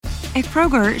At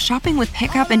Kroger, shopping with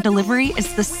pickup and delivery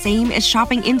is the same as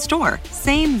shopping in-store.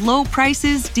 Same low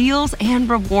prices, deals, and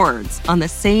rewards on the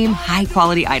same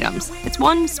high-quality items. It's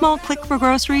one small click for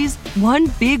groceries, one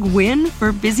big win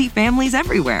for busy families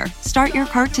everywhere. Start your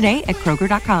cart today at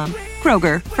Kroger.com.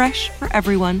 Kroger, fresh for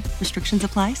everyone. Restrictions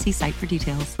apply. See site for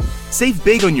details. Save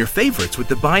big on your favorites with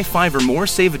the Buy 5 or More,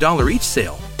 Save $1 each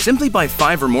sale. Simply buy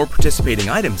 5 or more participating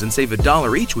items and save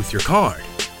 $1 each with your card.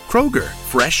 Kroger,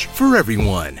 fresh for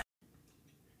everyone.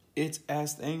 It's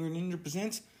Ask the Angry Ninja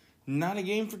presents Not a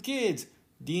Game for Kids,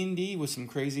 D&D with some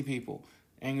crazy people.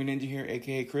 Angry Ninja here,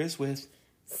 a.k.a. Chris, with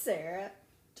Sarah,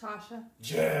 Tasha,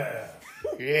 Jeff.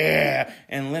 Yeah,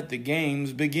 and let the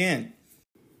games begin.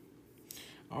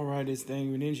 Alright, it's the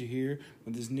Angry Ninja here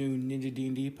with this new Ninja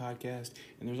D&D podcast,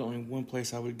 and there's only one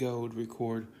place I would go to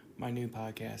record my new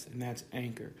podcast, and that's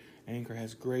Anchor. Anchor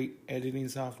has great editing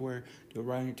software. Do it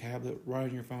right on your tablet, right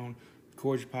on your phone,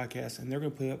 record your podcast, and they're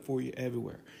going to put it up for you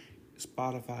everywhere.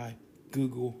 Spotify,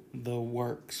 Google, the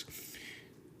works.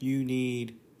 You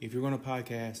need, if you're going to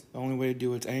podcast, the only way to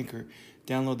do it's Anchor.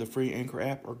 Download the free Anchor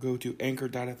app or go to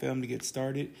anchor.fm to get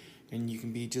started, and you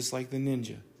can be just like the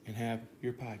ninja and have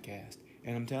your podcast.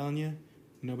 And I'm telling you,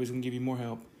 nobody's going to give you more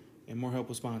help and more help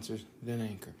with sponsors than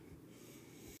Anchor.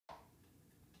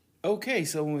 Okay,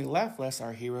 so when we left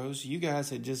our heroes, you guys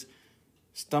had just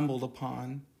stumbled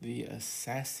upon the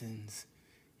assassin's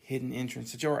hidden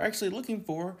entrance that you were actually looking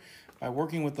for by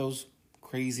working with those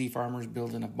crazy farmers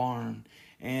building a barn.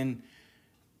 And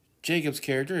Jacob's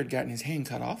character had gotten his hand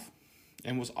cut off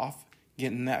and was off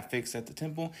getting that fixed at the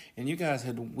temple. And you guys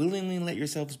had willingly let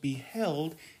yourselves be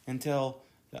held until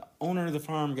the owner of the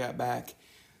farm got back,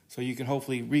 so you can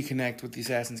hopefully reconnect with the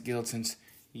Assassin's Guild, since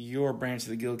your branch of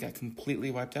the guild got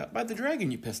completely wiped out by the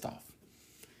dragon you pissed off.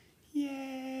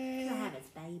 Yay! I had his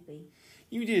baby.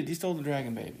 You did. You stole the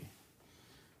dragon baby.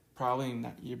 Probably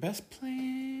not your best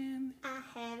plan. I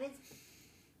have his.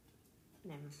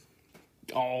 Never.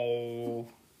 Oh.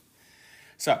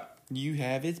 So, you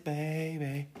have his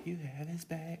baby. You have his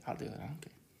baby. I'll do it. I don't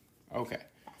care. Okay.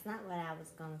 That's not what I was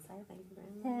going to say. Thank you very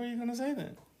much. What were you going to say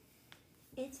then?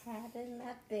 It's having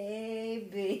my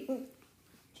baby.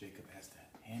 Jacob has to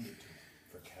hand it to him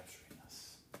for capturing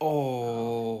us.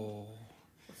 Oh.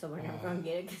 So we're never going to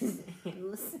get it because it's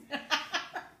handless.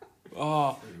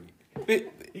 Oh. But,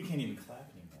 He can't even clap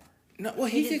anymore. no, well,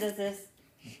 He just does this.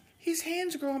 his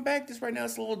hands are growing back. Just right now,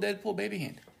 it's a little Deadpool baby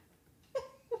hand.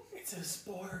 It's a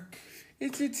spork.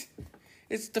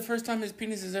 It's the first time his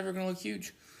penis is ever going to look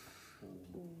huge.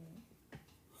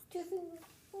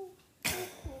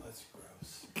 That's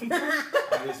gross.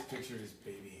 I just pictured his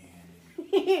baby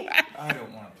hand. I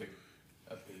don't want to pick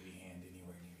a baby hand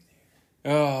anywhere near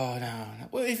there. Oh, no.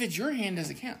 Well, if it's your hand, does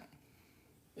it count?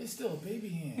 It's still a baby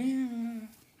hand. Yeah.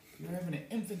 You're having an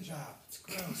infant job. It's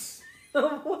gross.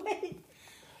 What?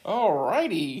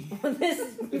 Alrighty. This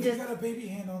is If you got a baby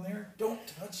hand on there, don't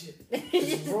touch it. He It's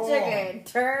just took wrong. a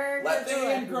turn. Let the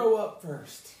hand grow up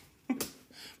first.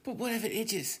 But what if it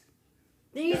itches?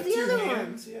 Then use Got the two other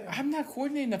hands, one. Yeah. I'm not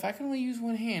coordinated enough. I can only use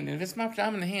one hand. And if it's my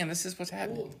dominant hand, this is what's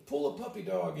happening. Pull a puppy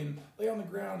dog and lay on the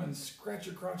ground and scratch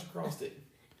your crotch across it.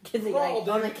 Because he Crawl, like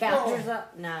on the David, couch crawl. or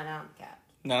something. No, not on the couch.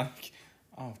 No.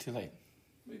 Oh, too late.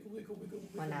 Wiggle, wiggle, wiggle, wiggle.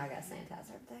 Well, now I got to sanitize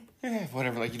everything.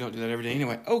 Whatever. Like, you don't do that every day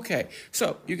anyway. Okay.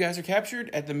 So, you guys are captured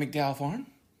at the McDowell farm.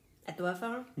 At the what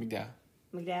farm? McDowell.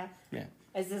 McDowell? Yeah.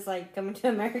 Is this like coming to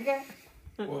America?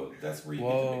 Well, that's where you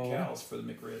Whoa. get the McCows for the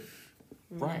McRib.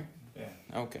 Right. Yeah.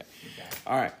 Okay. McCow.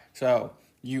 All right. So,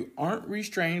 you aren't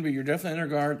restrained, but you're definitely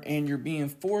under guard, and you're being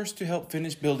forced to help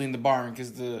finish building the barn,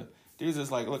 because the dude's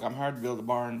just like, look, I'm hired to build the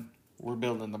barn. We're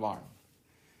building the barn.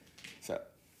 So,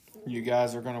 you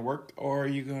guys are going to work, or are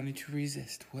you going to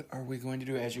resist? What are we going to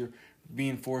do as you're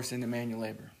being forced into manual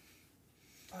labor?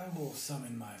 I will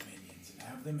summon my minions and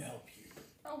have them help you.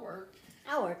 I'll work.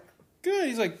 I'll work. Good.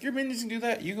 He's like, your minions can do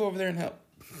that. You go over there and help.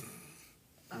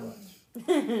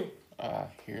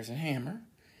 Here's a hammer.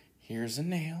 Here's a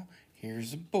nail.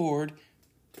 Here's a board.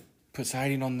 Put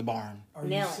siding on the barn. Are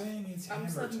Nail you it. saying it's I'm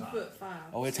hammer time? 7'5".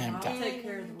 Oh, it's so hammer I'll time. take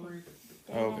care of the work.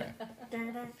 Okay.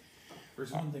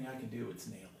 There's one thing I can do, it's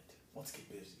nail it. Let's get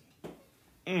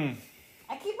busy.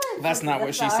 I keep on. That's not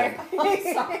what she said.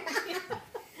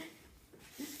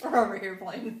 We're over here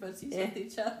playing pussies with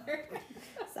each other.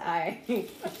 Sorry.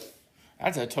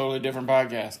 That's a totally different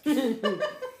podcast.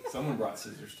 Someone brought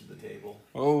scissors to the table.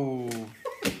 Oh.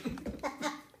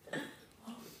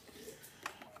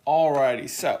 Alrighty,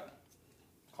 so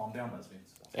Calm down, lesbians.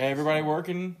 everybody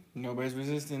working, nobody's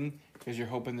resisting, because you're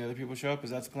hoping the other people show up.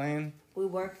 Is that the plan? We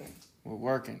working. We're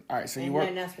working. All right, so you And work.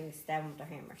 nothing else we can stab them with our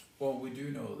hammers. Well, we do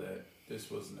know that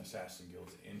this was an Assassin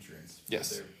Guild's entrance for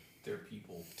Yes. their their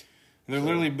people. They're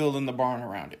literally building the barn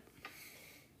around it.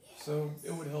 So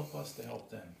it would help us to help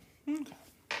them. Okay.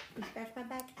 You scratch my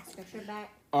back, I scratch your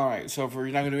back. All right, so if you're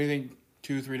not going to do anything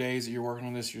 2-3 days that you're working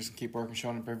on this, you're just going to keep working,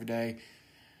 showing up every day.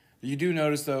 You do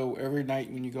notice, though, every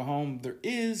night when you go home, there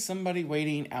is somebody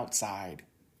waiting outside,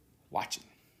 watching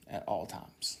at all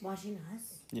times. Watching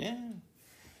us. Yeah.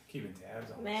 Keeping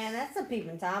tabs on Man, that's a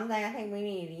peeping Tom thing. I think we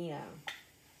need, you know.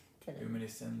 us. You want me to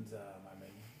send my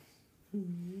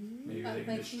minions? Maybe I they can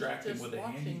think he's distract him just with a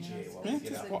handy watching J us. while Yeah, we get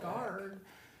He's out a the back. guard.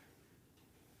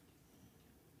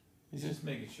 He's just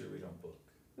making sure we don't book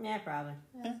Yeah, probably.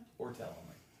 or tell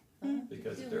them.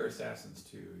 Because if they're assassins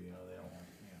too, you know, they don't want,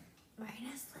 you know.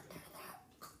 Right, us let them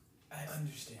I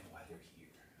understand why they're here.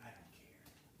 I don't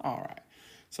care. All right.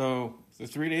 So the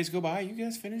 3 days go by, you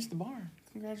guys finish the barn.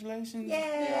 Congratulations.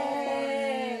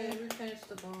 Yay! We finished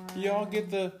the barn. Y'all get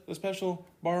the special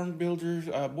barn builders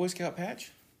Boy Scout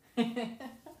patch. Now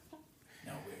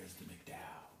where's the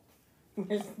McDowell?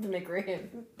 Where's the McRib?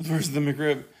 Where's the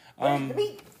McRib? Where's the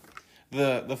meat?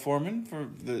 The foreman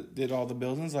did all the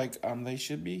buildings. They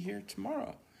should be here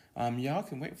tomorrow. Y'all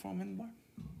can wait for them in the barn.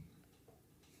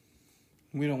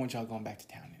 We don't want y'all going back to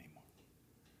town anymore.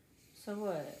 So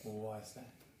what? Well, why is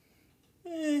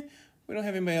that? We don't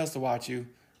have anybody else to watch you,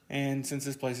 and since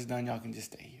this place is done, y'all can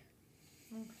just stay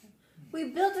here. We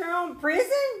built our own prison?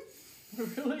 We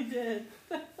really did.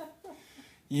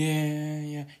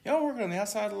 Yeah. Y'all working on the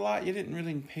outside a lot. You didn't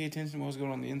really pay attention to what was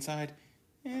going on the inside.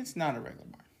 It's not a regular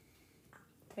barn.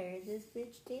 Tear this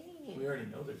bitch We down. already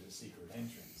know there's a secret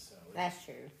entrance, so That's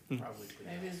true. it's probably pretty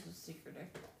Maybe nice. it's a secret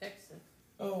exit.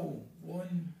 Oh,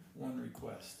 one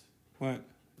request. What?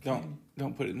 Don't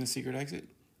put it in the secret exit.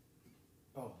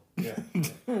 Oh, yeah.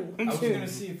 I was gonna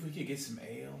see if we could get some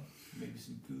ale, maybe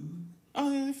some food.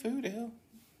 Oh, the food, hell,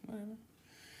 whatever.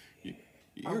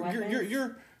 Our weapons?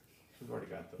 We've already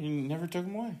got those. You never took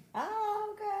them away.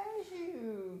 Oh, okay,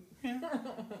 shoot. Yeah.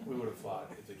 We would have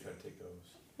fought if they tried to take those.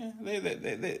 Yeah,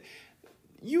 they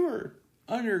you were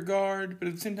under guard, but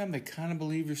at the same time, they kind of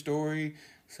believe your story.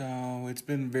 So it's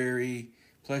been very.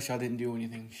 Plus, y'all didn't do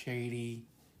anything shady.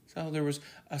 So there was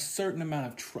a certain amount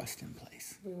of trust in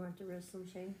place. We weren't the Wrestling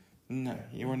Shane. No,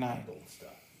 you were not. Handled stuff.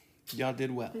 Y'all did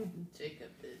well. Jacob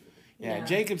did. Yeah, Yeah.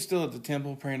 Jacob's still at the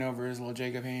temple praying over his little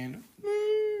Jacob hand.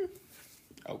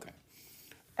 Okay.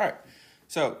 All right.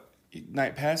 So,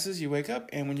 night passes, you wake up,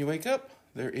 and when you wake up,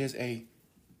 there is a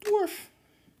dwarf.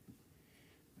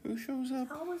 Who shows up?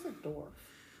 How was a dwarf?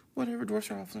 Whatever,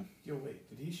 dwarfs are awesome. Yo, wait,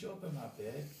 did he show up in my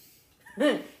bed?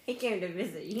 He came to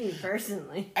visit you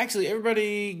personally. Actually,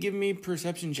 everybody give me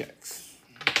perception checks.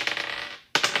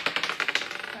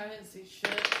 I didn't see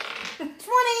shit. 20!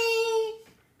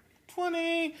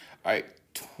 20. All right,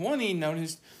 20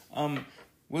 noticed,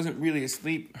 wasn't really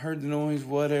asleep, heard the noise,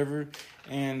 whatever,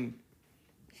 and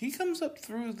he comes up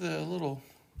through the little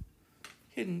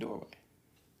hidden doorway.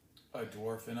 A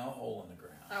dwarf in a hole in the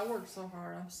ground. I worked so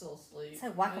hard. I'm still asleep. It's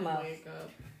like whack-a-mole. I didn't wake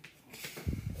up.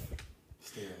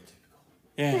 Stereotypical.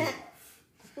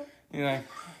 Yeah.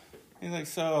 He's like,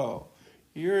 so,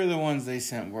 you're the ones they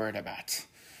sent word about.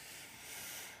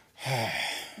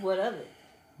 What of it?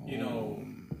 You know,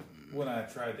 when I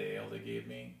tried the ale they gave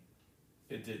me,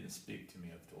 it didn't speak to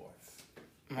me of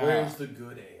dwarf. Where's the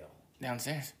good ale?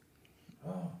 Downstairs.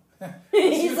 Oh.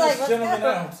 He's like, let's gentleman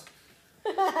go.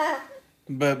 out.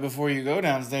 But before you go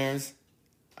downstairs,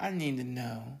 I need to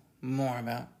know more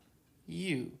about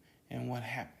you and what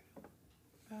happened.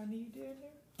 I need dinner.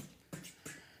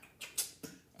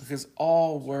 Because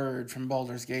all word from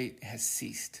Baldur's Gate has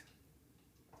ceased.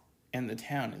 And the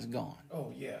town is gone.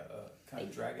 Oh, yeah. Kind of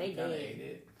They dragon kind of did. ate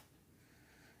it.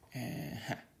 And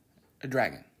a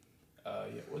dragon.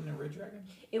 Yeah, wasn't it a red dragon?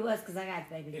 It was because I got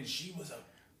the baby. And she was a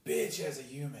bitch as a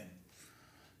human.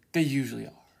 They usually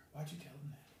are. Why'd you tell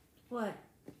them that? What?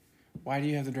 Why do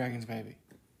you have the dragon's baby?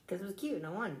 Because it was cute and I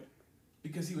wanted it.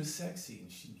 Because he was sexy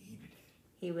and she needed it.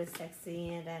 He was sexy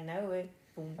and I know it.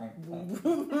 Boom, boom,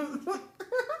 boom.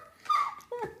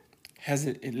 Has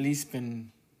it at least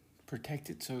been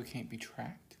protected so it can't be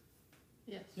tracked?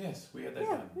 Yes. Yes, we had that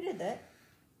Yeah, done. we did that.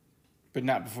 But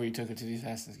not before you took it to the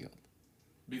Assassin's Guild.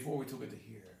 Before we took it to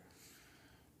here.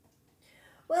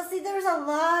 Well, see, there's a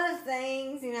lot of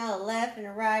things, you know, the left and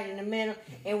the right and the middle.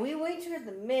 And we went toward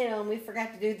the middle and we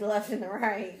forgot to do the left and the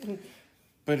right.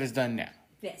 But it's done now.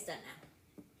 Yeah, it's done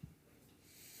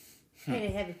now. Paid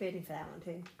a heavy penny for that one,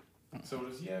 too. So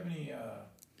does he have any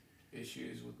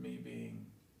issues with me being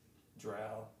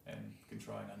drow and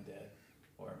controlling undead?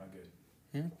 Or am I good?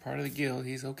 You're part of the guild.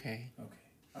 He's okay. Okay.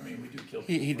 I mean, we do kill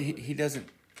people. He doesn't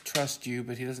trust you,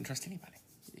 but he doesn't trust anybody.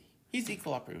 He's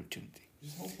equal opportunity.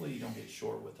 Just hopefully you don't get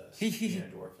short with us. He's being a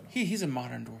dwarf and all. a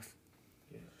modern dwarf.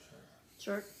 Yeah,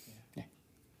 sure. Short. Yeah.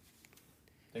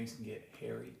 Things can get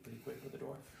hairy pretty quick with a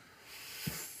dwarf.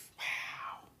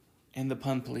 Wow. And the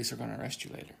pun police are going to arrest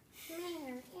you later.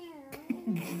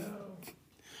 No.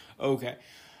 Okay.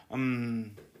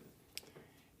 And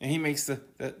he makes the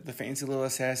fancy little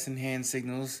assassin hand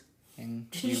signals. And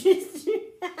you,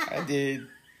 I did.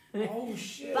 Oh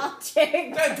shit! Spot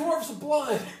check. That dwarf's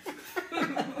blood.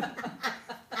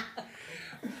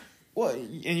 Well, and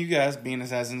you guys, being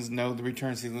assassins, know the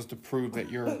return signals to prove that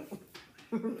you're...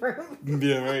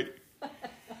 Yeah, right.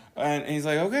 And he's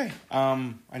like, okay,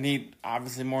 I need,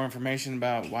 obviously, more information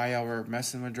about why y'all were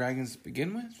messing with dragons to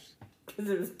begin with. Because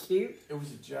it was cute. It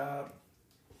was a job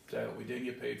that we didn't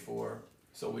get paid for,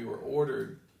 so we were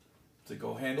ordered to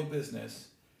go handle business.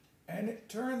 And it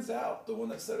turns out the one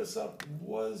that set us up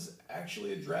was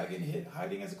actually a dragon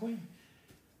hiding as a queen.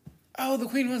 Oh, the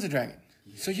queen was a dragon.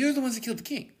 So you're the ones that killed the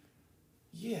king.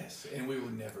 Yes, and we were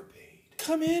never paid.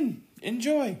 Come in.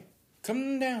 Enjoy.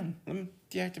 Come down. Let me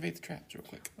deactivate the traps real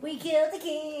quick. We killed the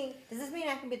king. Does this mean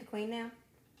I can be the queen now?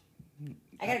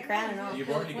 I got a crown and all. You've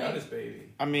already got his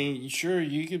baby. I mean, sure,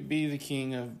 you could be the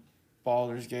king of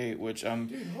Baldur's Gate, which,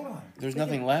 Dude, hold on. there's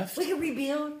nothing left. We can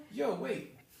rebuild. Yo,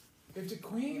 wait. If the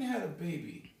queen had a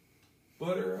baby,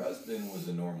 but her husband was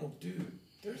a normal dude,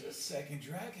 there's a second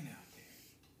dragon out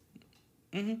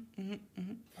there.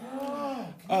 Oh,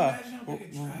 can you imagine how big a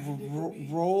dragon dick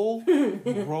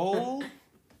would be?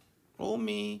 Roll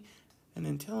me an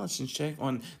intelligence check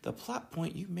on the plot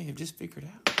point you may have just figured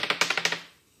out.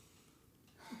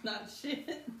 Not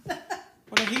shit.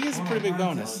 Well, he gets a pretty big My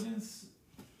bonus. intelligence,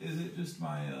 is it just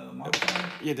my modifier?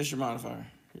 Yeah, that's your modifier.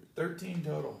 13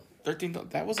 total. 13.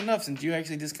 That was enough since you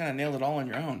actually just kind of nailed it all on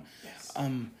your own. Yes.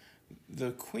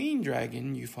 The queen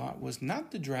dragon you fought was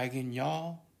not the dragon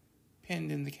y'all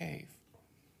pinned in the cave.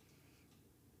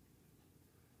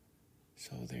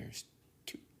 So there's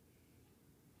two.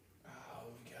 Oh,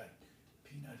 we got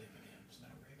peanut M&Ms,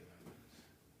 not regular ones.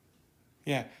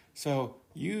 Yeah, so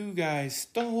you guys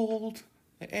stole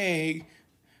the egg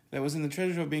that was in the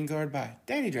treasure trove being guarded by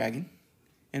Daddy Dragon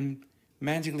and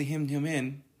magically hemmed him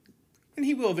in, and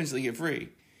he will eventually get free.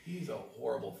 He's a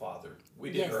horrible father. We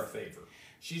did Yes. her a favor.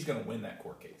 She's going to win that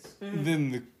court case.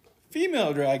 Then the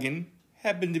female dragon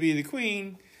happened to be the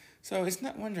queen, so it's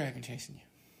not one dragon chasing you.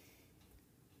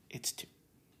 It's two.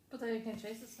 But they can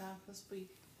chase us now because we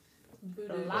A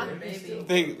voodoo lot their of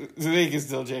baby. They can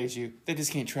still chase you. They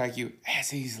just can't track you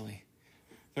as easily.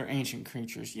 They're ancient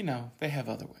creatures. You know, they have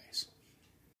other ways.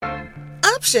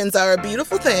 Options are a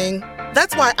beautiful thing.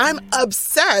 That's why I'm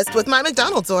obsessed with my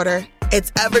McDonald's order.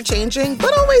 It's ever-changing,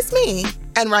 but always me.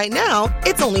 And right now,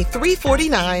 it's only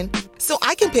 $3.49. So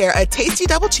I can pair a tasty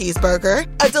double cheeseburger,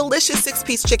 a delicious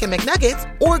 6-piece chicken McNuggets,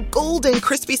 or golden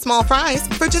crispy small fries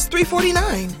for just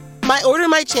 $3.49. My order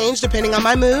might change depending on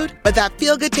my mood, but that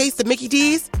feel-good taste of Mickey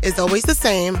D's is always the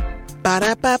same.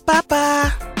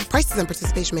 Ba-da-ba-ba-ba. Prices and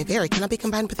participation may vary. Cannot be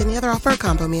combined with any other offer or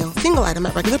combo meal. Single item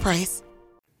at regular price.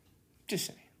 Just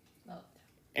saying. No.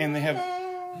 And they have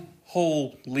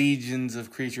whole legions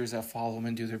of creatures that follow them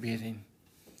and do their bidding.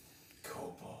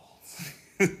 Kobolds.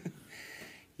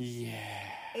 Yeah.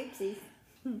 Oopsies.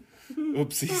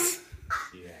 Oopsies.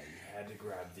 Yeah, you had to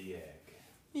grab the egg.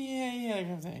 Yeah, I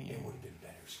got that. Yeah. It would have been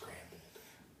better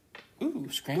scrambled.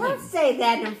 Ooh, scrambled. Don't say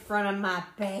that in front of my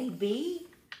baby.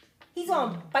 He's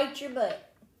gonna bite your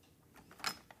butt.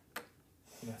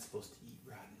 You're not supposed to eat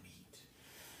rotten meat.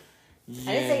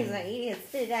 Yeah. I didn't say he's gonna eat it.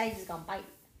 Spit it out. He's just gonna bite.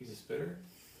 He's a spitter?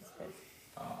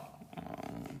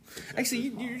 Actually,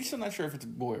 you're still not sure if it's a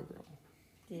boy or girl.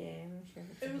 Yeah, I'm not sure.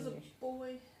 If It was a English.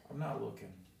 boy. I'm not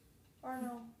looking. Or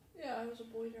no. Yeah, it was a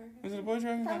boy dragon. Was it a boy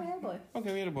dragon? I thought we had a boy.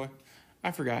 Okay, we had a boy.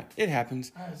 I forgot. It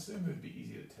happens. I assume it'd be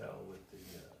easy to tell with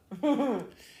the...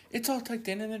 It's all tucked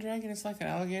in the dragon. It's like an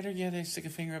alligator. Yeah, they stick a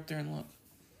finger up there and look.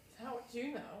 How would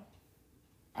you know?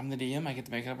 I'm the DM. I get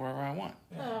to make it up wherever I want.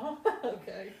 Oh,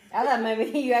 okay. I thought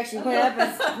maybe you actually went up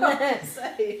and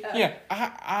Say, Yeah,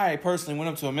 I personally went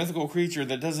up to a mythical creature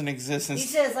that doesn't exist he since...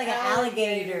 said it's like an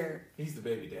alligator. He's the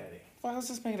baby daddy. Well, let's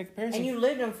just make a comparison. And you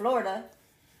lived in Florida.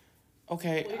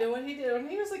 Okay, We know what he did when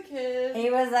he was a kid. He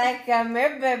was like, come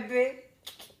here, baby.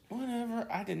 whatever.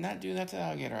 I did not do that to the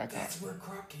alligator I caught. That's where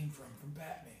Croc came from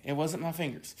Batman. It wasn't my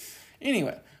fingers.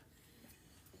 Anyway,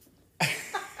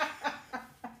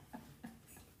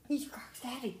 He's Croc's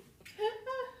daddy.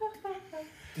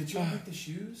 Did y'all make the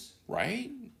shoes? right?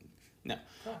 No.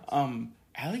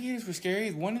 Alligators were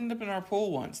scary. One ended up in our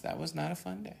pool once. That was not a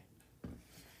fun day.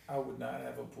 I would not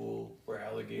have a pool where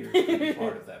alligators can be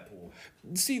part of that pool.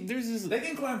 See, They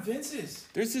can climb fences.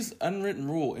 there's this unwritten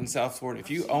rule in South Florida. If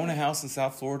you own a house in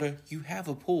South Florida, you have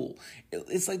a pool.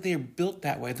 It's like they're built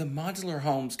that way. The modular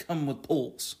homes come with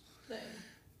pools. Same.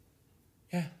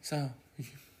 Yeah, so...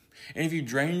 And if you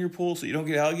drain your pool so you don't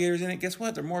get alligators in it, guess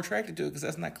what? They're more attracted to it because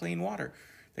that's not clean water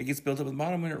that gets built up at the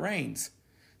bottom when it rains.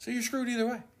 So you're screwed either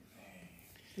way.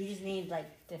 You just need like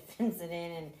to fence it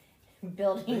in and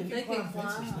building. They can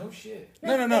climb fences. No shit.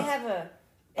 No. They have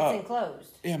it's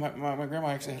enclosed. Yeah, my grandma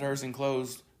actually had hers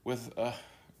enclosed with,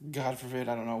 God forbid,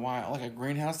 I don't know why, like a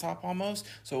greenhouse top almost.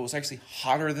 So it was actually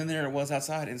hotter than there it was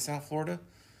outside in South Florida.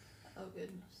 Oh,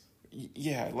 goodness.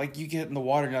 Yeah, like you get in the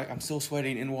water and you're like, I'm still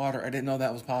sweating in water. I didn't know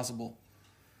that was possible.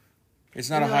 It's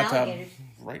not No a hot alligators.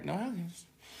 tub. Right, no alligators.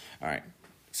 All right.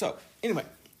 So, anyway,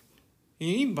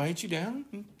 he invites you down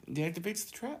and deactivates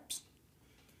the traps.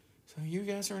 So you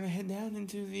guys are going to head down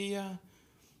into the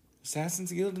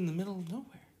Assassin's Guild in the middle of nowhere.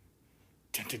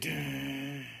 Dun, dun,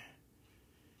 dun.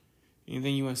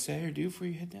 Anything you want to say or do before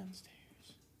you head downstairs?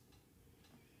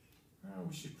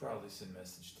 We should probably send a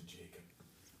message to Jacob.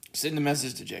 Send a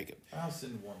message to Jacob. I'll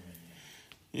send 1 minute.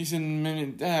 You send a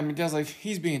minute. I mean, Dad's like,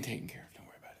 he's being taken care of. Don't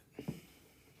worry about it.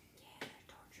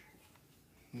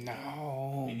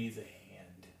 No. He needs a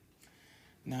hand.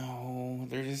 No,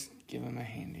 they're just giving him a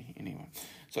handy. Anyway.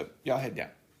 So, y'all head down.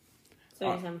 So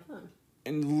he's having fun.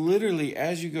 And literally,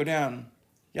 as you go down,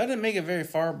 y'all didn't make it very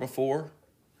far before.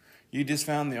 You just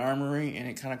found the armory, and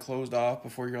it kind of closed off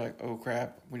before you're like, oh,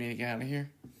 crap, we need to get out of here.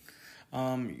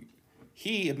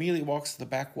 He immediately walks to the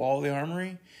back wall of the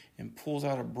armory and pulls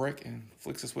out a brick and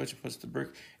flicks a switch and puts the brick,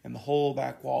 and the whole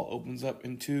back wall opens up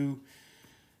into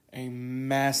a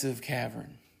massive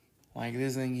cavern. Like,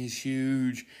 this thing is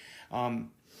huge.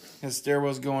 His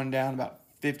stairwell's going down about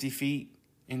 50 feet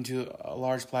into a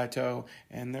large plateau,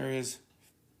 and there is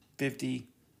 50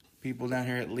 people down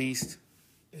here at least.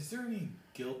 Is there any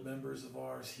guild members of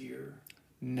ours here?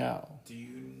 No. Do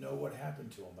you know what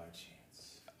happened to them by chance?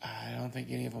 I don't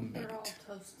think any of them made They're all it.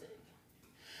 toasted.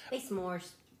 They s'mores.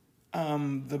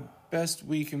 The best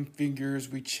we can figure is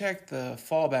we checked the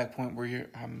fallback point where you're,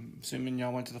 I'm assuming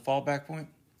y'all went to the fallback point?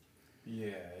 Yeah,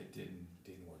 it didn't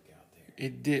work out there.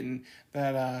 It didn't.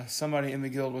 That somebody in the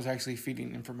guild was actually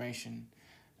feeding information,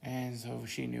 and so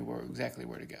she knew exactly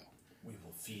where to go. We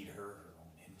will feed her own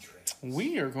entrails.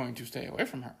 We are going to stay away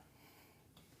from her.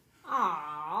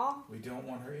 Aww. We don't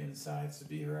want her insides to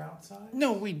be her outside?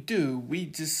 No, we do. We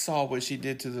just saw what she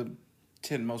did to the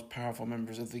 10 most powerful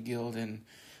members of the guild in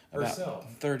about Herself.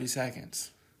 30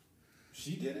 seconds.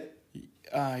 She did it?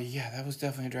 Yeah, that was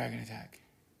definitely a dragon attack.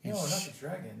 No, And not the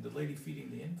dragon. The lady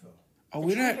feeding the info. Oh,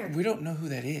 traitor. we don't know who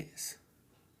that is.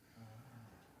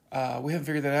 We haven't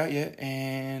figured that out yet,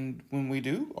 and when we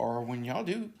do, or when y'all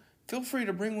do, feel free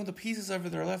to bring one of the pieces over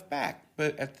their left back.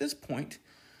 But at this point,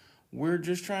 we're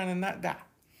just trying to not die.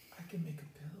 I can make a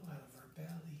pillow out of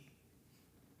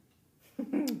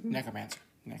her belly. Necromancer.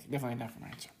 Definitely a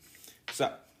necromancer.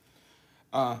 So,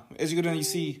 as you go down, you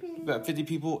see about 50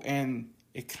 people, and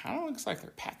it kind of looks like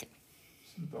they're packing.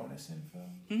 Some bonus info.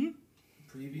 Mm-hmm.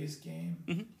 Previous game,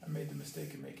 I made the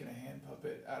mistake of making a hand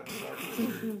puppet out of a dark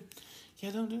wizard.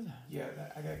 Yeah, don't do that. Yeah,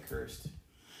 I got cursed.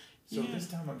 So Yeah. this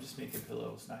time I'm just making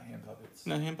pillows, not hand puppets.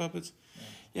 No hand puppets?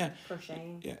 Yeah.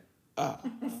 Crocheting. Yeah.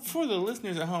 For the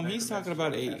listeners at home, he's talking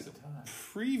about a Necromancer's always has the time.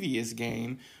 previous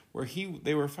game where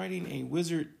they were fighting a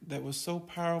wizard that was so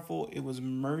powerful it was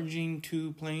merging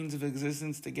two planes of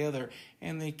existence together,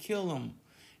 and they kill him.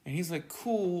 And he's like,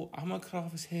 cool, I'm going to cut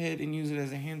off his head and use it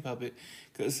as a hand puppet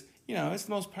because, you know, it's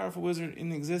the most powerful wizard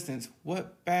in existence.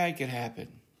 What bad could happen?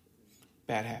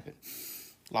 Bad happened.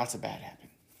 Lots of bad happened.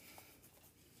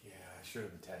 Yeah, I should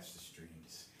have attached the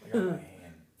strings. I got my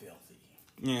hand filthy.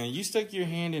 Yeah, you stuck your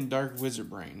hand in Dark Wizard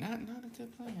Brain. Not a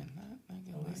good plan. Not a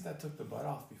good At plan. least I took the butt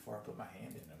off before I put my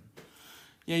hand in them.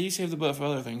 Yeah, you saved the butt for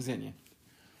other things, didn't you?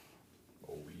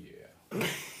 Oh, yeah.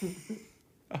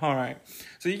 All right.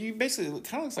 So you basically, it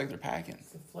kind of looks like they're packing. It's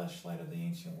the fleshlight of the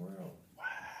ancient world. Wow.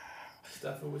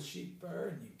 Stuff it with sheep fur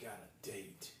and you got a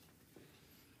date.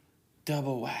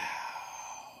 Double wow.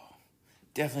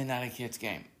 Definitely not a kid's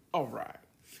game. All right.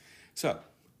 So,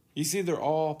 you see they're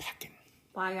all packing.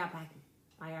 Why y'all packing?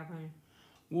 Why y'all playing?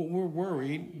 Well, we're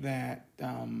worried that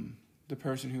the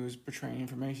person who is portraying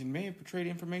information may have portrayed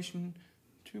information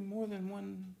to more than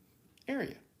one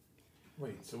area.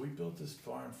 Wait, so we built this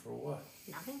barn for what?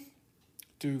 Nothing?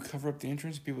 To cover up the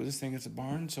entrance, people just think it's a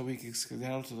barn, so we can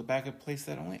skedaddle to the back of a place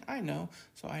that only I know,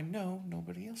 so I know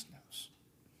nobody else knows.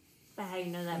 But how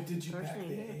you know that But did you back person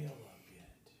the here? ale up yet?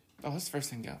 Oh, that's the first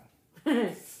thing go.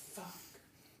 Fuck.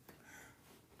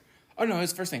 Oh, no,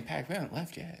 it's first thing packed. We haven't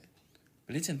left yet.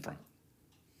 but it's in front.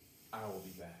 I will be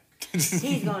back.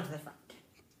 He's going to the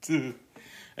front.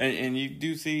 And you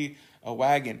do see a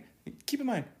wagon. Keep in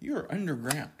mind, you're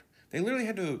underground. They literally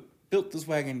had to have built this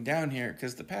wagon down here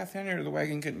because the path down here to the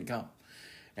wagon couldn't come.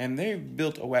 And they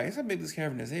built a wagon. That's how big this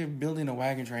caravan is. They're building a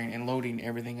wagon train and loading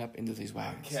everything up into these I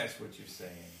wagons. catch what you're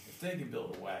saying. If they can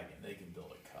build a wagon, they can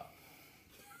build a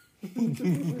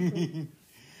cup.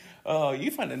 Oh,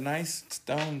 you find a nice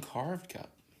stone carved cup.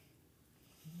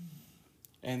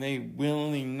 And they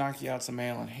willingly knock you out some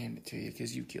ale and hand it to you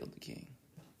because you killed the king.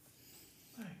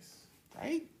 Nice.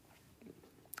 Right?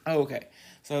 Oh, okay.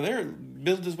 So they're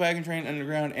built this wagon train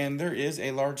underground, and there is a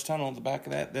large tunnel at the back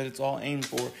of that it's all aimed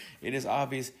for. It is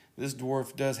obvious this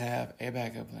dwarf does have a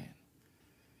backup plan.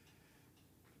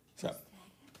 So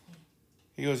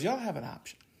he goes, y'all have an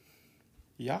option.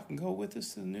 Y'all can go with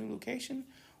us to the new location,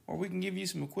 or we can give you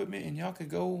some equipment and y'all could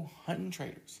go hunting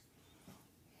traders.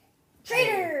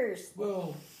 Traders!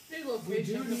 Well, New we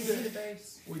do location, need the to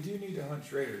base. we do need to hunt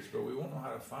traders, but we won't know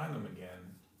how to find them again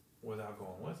without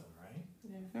going with them,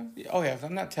 right? Oh, yeah,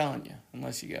 I'm not telling you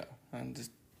unless you go. I'm just,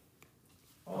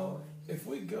 Oh, if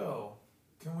we go,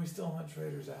 can we still hunt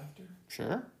traders after?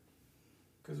 sure.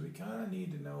 Because we kind of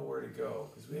need to know where to go,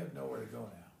 because we have nowhere to go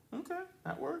now. Okay,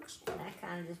 that works. And I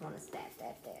kind of just want to stab.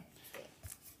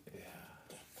 Yeah.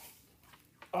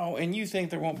 Oh, and you think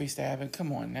there won't be stabbing?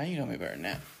 Come on, now you know me better than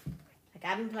that.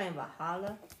 Like, I've been playing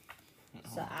Valhalla,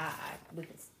 so we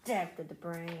can stab to the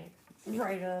brain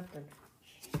right up. And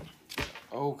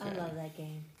Okay. I love that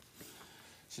game.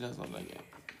 She does love that game.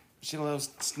 She loves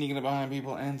sneaking up behind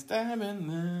people and stabbing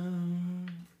them.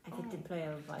 I get to play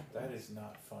with like That is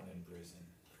not fun in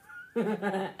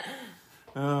prison.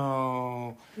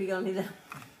 Oh, we gonna need to.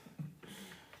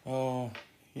 oh,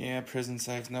 yeah, prison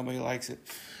sex. Nobody likes it.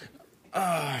 You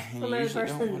Somebody usually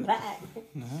first don't in the want back.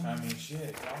 I mean, shit,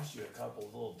 it costs you a couple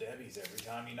of little Debbies every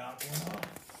time you knock one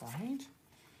off. right?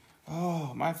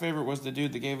 Oh, my favorite was the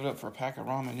dude that gave it up for a pack of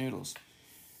ramen noodles.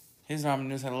 His ramen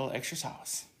noodles had a little extra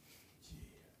sauce.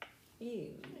 Ew.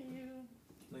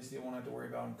 At least they won't have to worry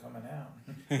about them coming out.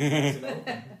 Nice and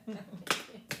open.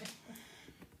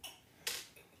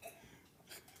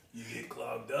 You get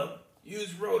clogged up?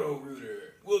 Use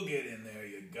Roto-Rooter. We'll get in there,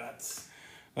 you guts.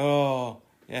 Oh,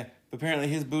 yeah. Apparently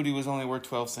his booty was only worth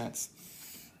 12 cents.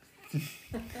 It's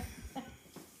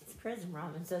prison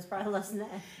ramen, so it's probably less than that.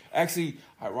 Actually,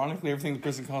 ironically, everything in the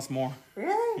prison costs more.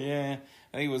 Really? Yeah,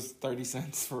 I think it was 30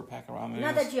 cents for a pack of ramen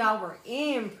Not noodles. that y'all were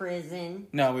in prison.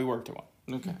 No, we worked at one.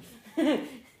 Okay.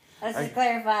 Let's just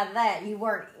clarify that. You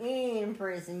weren't in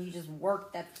prison. You just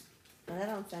worked at... Well, that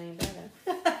don't sound any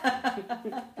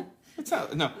better. It's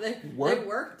not, no. They work.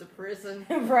 worked the prison.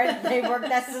 Right? They worked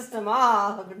that system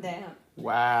all up and down.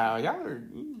 Wow, y'all are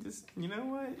just, you know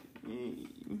what?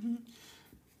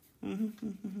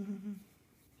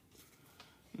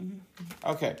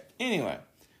 Okay, anyway,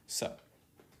 so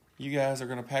you guys are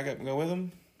going to pack up and go with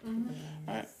them?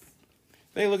 All right.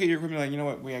 They look at your equipment like, you know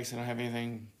what? We actually don't have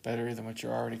anything better than what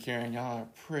you're already carrying. Y'all are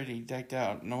pretty decked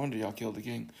out. No wonder y'all killed the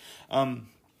king.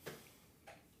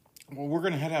 Well, we're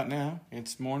going to head out now.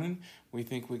 It's morning. We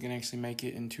think we can actually make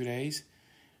it in 2 days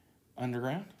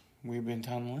underground. We've been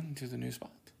tunneling to the new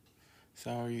spot.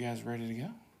 So are you guys ready to go?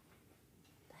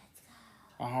 Let's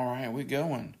go. All right, we're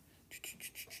going.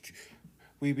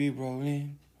 We be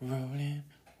rolling, rolling,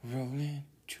 rolling.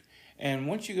 And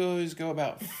once you guys go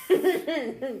about...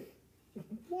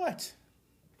 What?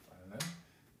 I don't know.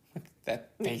 What's that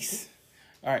face?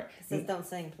 All right. It says don't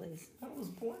sing, please. I was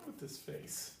born with this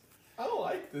face. I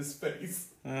like this face.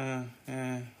 Well,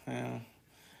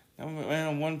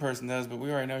 one person does, but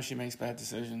we already know she makes bad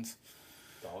decisions.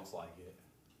 Dogs like it.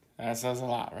 That says a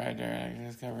lot right there. That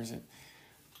just covers it.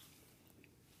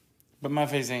 But my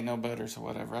face ain't no better, so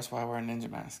whatever. That's why I wear a ninja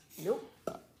mask. Nope.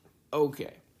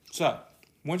 Okay. So,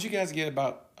 once you guys get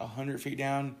about 100 feet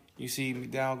down, you see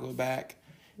McDowell go back.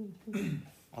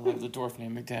 I love the dwarf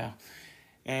named McDowell.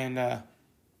 And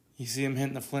you see him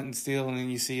hitting the flint and steel, and then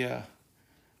you see a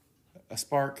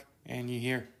spark, and you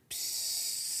hear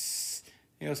psst.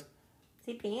 He goes, Is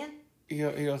he peeing? he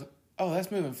goes, oh, that's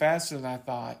moving faster than I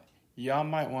thought. Y'all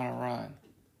might want to run.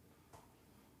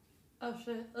 Oh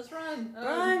shit, let's run.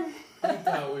 Run! I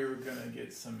thought we were gonna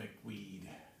get some McWeed.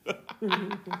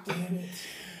 Damn it.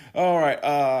 All right.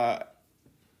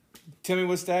 Tell me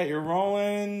what stat you're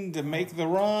rolling to make the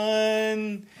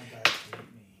run. My guys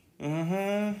hate me.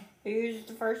 Uh-huh. Who's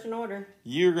the first in order?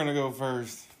 You're going to go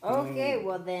first. Okay,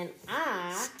 well then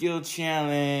I Skill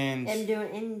challenge. am doing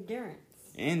endurance.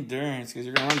 Endurance, because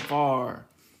you're going to run far.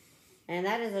 And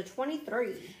that is a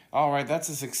 23. All right, that's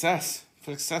a success.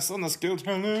 Success on the skill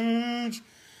challenge.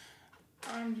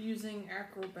 I'm using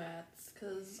acrobats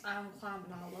because I'm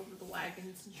climbing all over the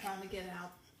wagons and trying to get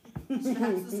out as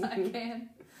fast as I can.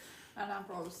 And I've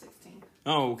rolled a 16.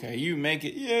 Oh, okay. You make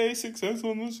it. Yay, success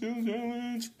on the skill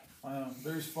challenge.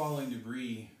 There's falling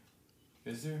debris.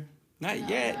 Is there? Not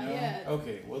yet. Not yet.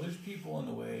 Okay, well, there's people in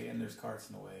the way and there's carts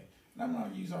in the way. And I'm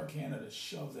going to use Arcana to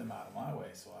shove them out of my way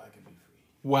so I can be free.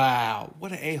 Wow.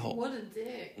 What an a-hole. What a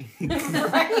dick.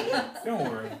 Don't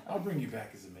worry. I'll bring you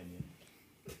back as a minion.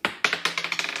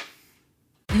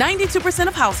 92%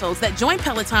 of households that join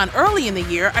Peloton early in the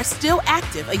year are still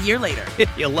active a year later. If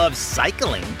you love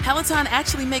cycling. Peloton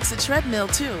actually makes a treadmill,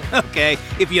 too. Okay,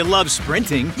 if you love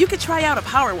sprinting. You could try out a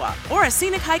power walk or a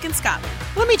scenic hike in Scotland.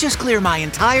 Let me just clear my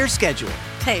entire schedule.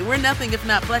 Hey, we're nothing if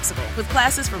not flexible. With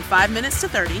classes from 5 minutes to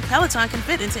 30, Peloton can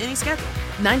fit into any schedule.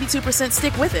 92%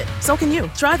 stick with it. So can you.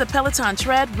 Try the Peloton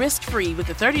Tread risk-free with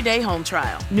a 30-day home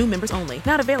trial. New members only.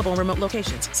 Not available in remote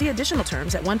locations. See additional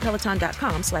terms at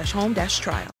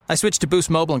onepeloton.com/home-trial. I switched to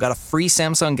Boost Mobile and got a free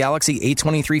Samsung Galaxy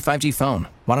A23 5G phone.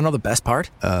 Want to know the best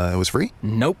part? It was free?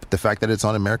 Nope. The fact that it's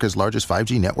on America's largest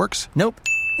 5G networks? Nope.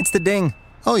 It's the ding.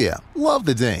 Oh yeah, love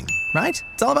the ding. Right?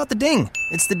 It's all about the ding.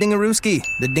 It's the dingarooski,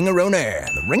 the dingaroner,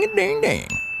 the ring-a-ding-ding.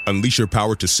 Unleash your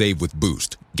power to save with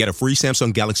Boost. Get a free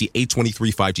Samsung Galaxy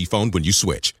A23 5G phone when you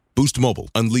switch. Boost Mobile.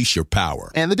 Unleash your power.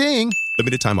 And the ding.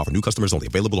 Limited time offer. New customers only.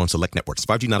 Available on select networks.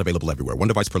 5G not available everywhere. One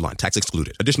device per line. Tax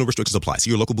excluded. Additional restrictions apply.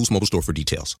 See your local Boost Mobile store for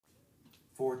details.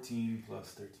 14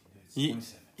 plus 13. It's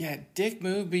 27. Yeah, dick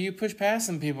move, but you push past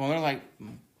some people, and they're like,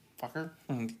 fucker,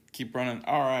 and keep running.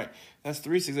 All right, that's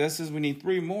 3 successes. We need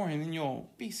 3 more, and then you'll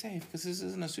be safe, because this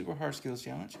isn't a super hard skills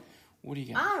challenge. What do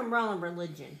you got? I'm rolling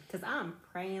religion, because I'm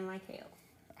praying like hell.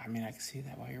 I mean, I can see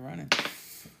that while you're running.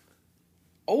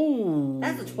 Oh.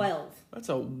 That's a 12. That's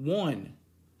a 1.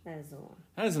 That is a 1.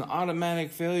 That is an automatic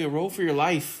failure. Roll for your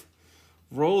life.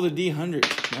 Roll the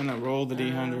D100. No, roll the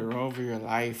D100. Roll for your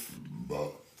life.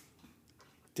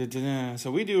 Da-da-da. So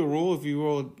we do a rule. If you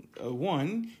roll a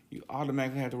 1, you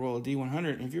automatically have to roll a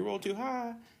D100. And if you roll too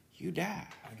high, you die.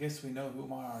 I guess we know who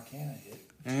my Arcana hit.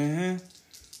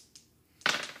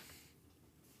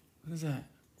 What is that?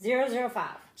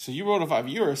 005. So you rolled a 5.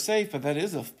 You are safe, but that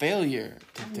is a failure.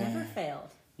 I've never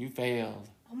failed. You failed.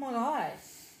 Oh my gosh.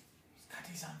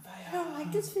 Scotty's on fire. I don't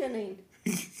like this feeling.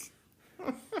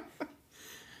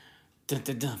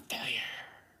 Dun-dun-dun, failure.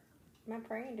 My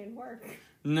praying didn't work.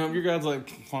 No, your guy's like,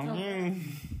 fine.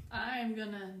 I'm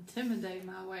going to intimidate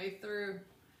my way through.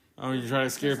 Oh, you try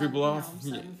to scare people off? I'm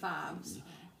 7'5", so.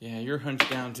 Yeah, you're hunched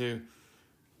down too.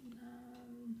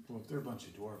 Well, if they're a bunch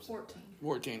of dwarves.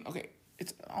 14. Okay,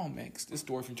 it's all mixed. It's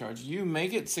dwarf in charge. You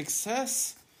make it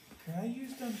success. Can I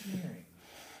use dungeoneering?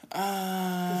 Because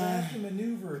I have to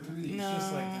maneuver through these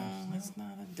just like dungeons. No, it's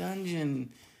not a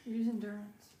dungeon. Use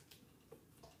endurance.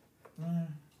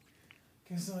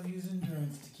 Guess I'll use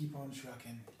endurance to keep on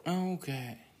trucking.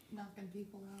 Okay. Knocking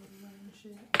people out and running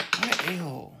shit. What a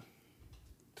hell.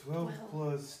 12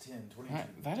 plus 10, 22.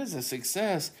 Right, that is a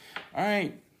success. All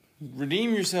right.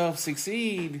 Redeem yourself.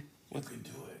 Succeed. You can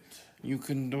do it. You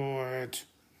can do it.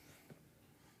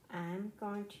 I'm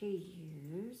going to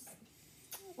use...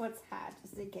 What's high,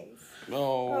 just in case.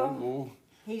 Oh.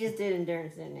 He just did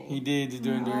endurance, didn't he? He did just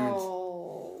do endurance.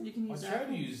 Oh. You can use I'll try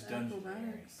to use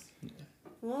dungeoneering.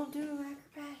 We'll do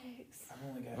acrobatics. I've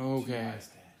only got 2 Okay. high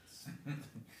stats. 2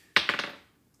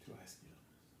 high skills.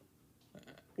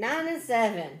 9 and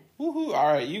 7. Woohoo.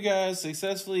 All right, you guys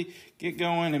successfully get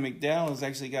going, and McDowell has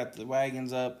actually got the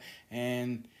wagons up,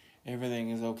 and everything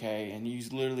is okay. And you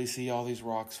literally see all these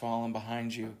rocks falling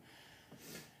behind you.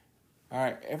 All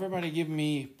right, everybody give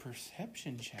me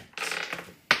perception checks.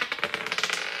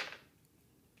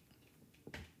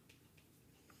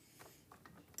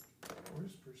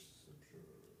 Where's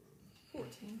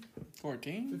perception?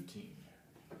 14?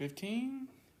 15?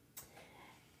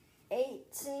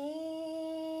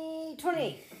 18.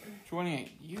 28.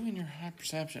 28. You and your high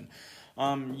perception.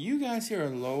 You guys hear a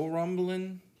low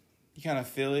rumbling. You kind of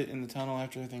feel it in the tunnel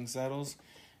after everything settles.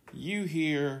 You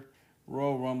hear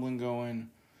low rumbling going...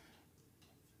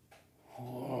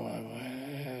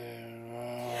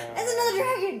 That's another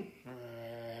dragon!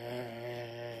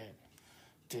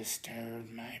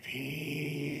 Disturb my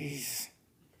peace.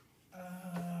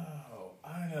 Oh,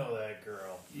 I know that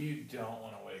girl. You don't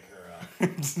want to wake her up.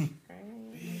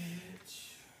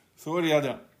 Bitch. So what do y'all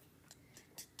do?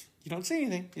 You don't see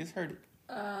anything. You just heard it.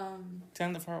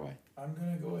 Sounded far away. I'm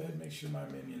going to go ahead and make sure my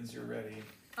minions are ready.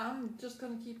 I'm just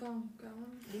going to keep on going.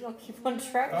 You're going to keep on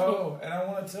tracking. Oh, and I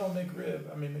want to tell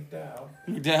McDowell.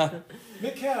 McDowell.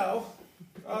 McCow.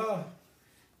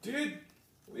 Dude,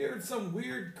 we heard some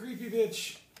weird, creepy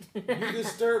bitch. You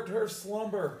disturbed her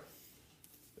slumber.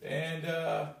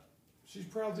 And she's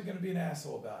probably going to be an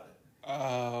asshole about it.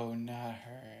 Oh, not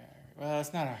her. Well,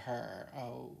 it's not a her.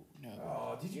 Oh, no.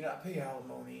 Oh, did you not pay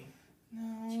alimony?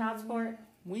 No. Child support?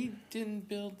 We didn't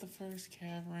build the first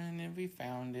cavern, and we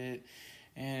found it.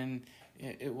 And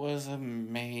it was a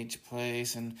mage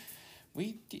place, and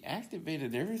we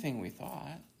deactivated everything we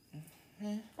thought.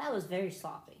 That was very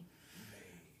sloppy.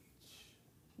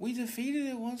 We defeated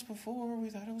it once before. We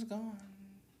thought it was gone.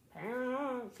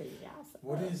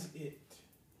 What is it?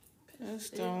 A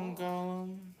stone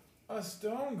golem. A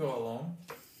stone golem?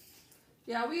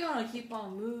 Yeah, we gonna keep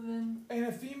on moving. And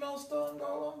a female stone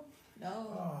golem?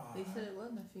 No, they said it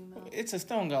wasn't a female. It's a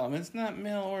stone golem. It's not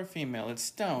male or female. It's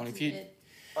stone. If you,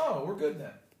 Oh, we're good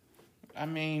then. I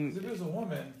mean, If it was a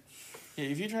woman,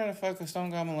 if you try to fuck a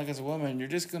stone golem like it's a woman, you're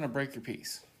just gonna break your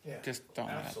piece. yeah, Just throwing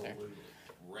it out there. absolutely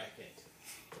wreck it.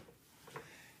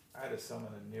 I had to summon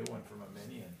a new one from a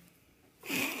minion.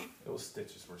 Those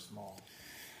stitches were small.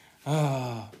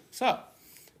 So,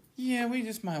 yeah, we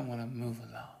just might want to move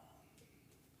along.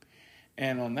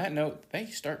 And on that note, they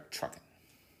start trucking.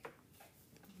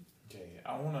 Okay,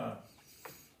 I want to...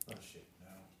 Oh, shit,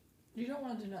 no. You don't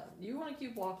want to do nothing. You want to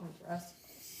keep walking with the rest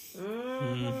of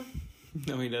us.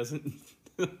 No, he doesn't.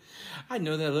 I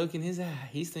know that look in his eye.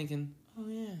 He's thinking, oh,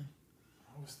 yeah.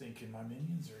 I was thinking my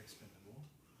minions are expendable.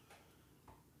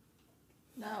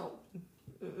 No.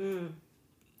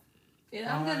 And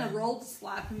I'm gonna roll to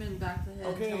slap him in the back of the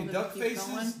head. Okay, duck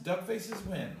faces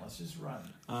win. Let's just run.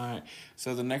 All right.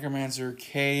 So the necromancer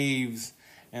caves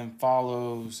and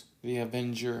follows the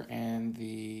Avenger and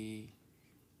the...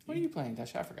 What are you playing,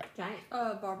 Dash? I forgot. Giant.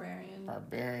 Barbarian.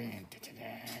 Barbarian.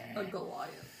 A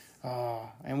Goliath.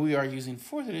 And we are using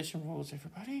 4th edition rules,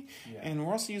 everybody. Yeah. And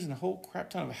we're also using a whole crap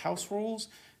ton of house rules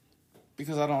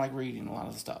because I don't like reading a lot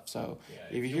of the stuff. So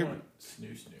Yeah, if you hear... want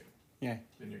snoo, yeah.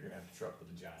 then you're going to have to truck with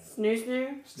the giant.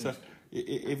 Snoo. So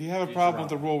if you have a problem with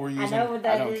the rule we're using, I know what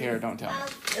that don't is. care. Don't tell me.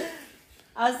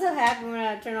 I was so happy when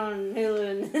I turned on Hulu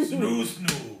and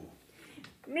Snoo.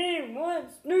 Me want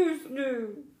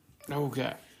snoo.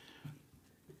 Okay.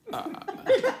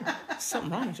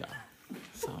 Something wrong with y'all.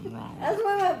 Something wrong. That's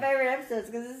one of my favorite episodes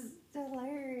because it's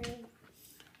hilarious.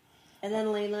 And then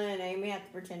Leela and Amy have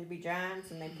to pretend to be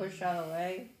giants and they push y'all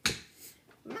away.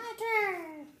 My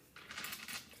turn.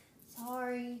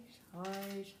 Sorry.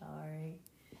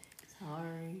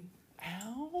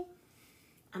 Ow.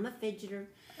 I'm a fidgeter.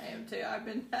 I am too.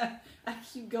 I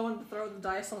keep going to throw the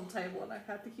dice on the table and I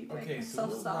have to keep making Okay, so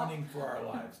myself we're stop. running for our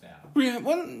lives now. Yeah,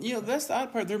 well, that's the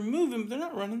odd part. They're moving, but they're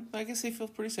not running. I guess they feel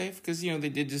pretty safe because, they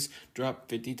did just drop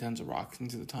 50 tons of rocks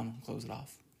into the tunnel and close it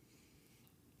off.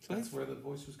 So That's where the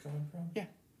voice was coming from? Yeah,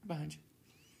 behind you.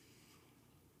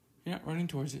 You're not running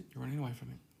towards it. You're running away from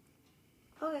it.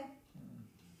 Okay.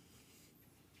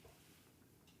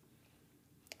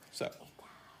 So,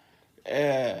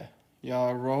 y'all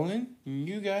are rolling.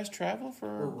 You guys travel for...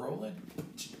 We're rolling?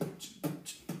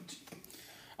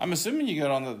 I'm assuming you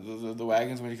got on the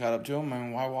wagons when you caught up to them. I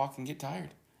mean, why walk and get tired?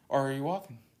 Or are you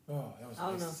walking? Oh, that was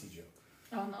a ecstasy joke.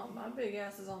 Oh no, my big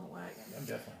ass is on the wagon. I'm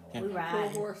definitely on the We wagon.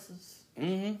 ride. Full horses.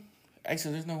 Mm-hmm.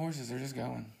 Actually, there's no horses. They're just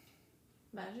going.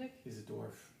 Magic? He's a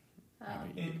dwarf.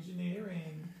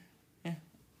 Engineering. Yeah.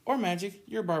 Or magic.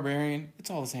 You're a barbarian. It's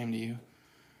all the same to you.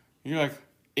 You're like,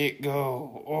 it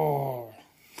go. Oh.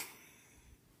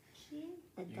 You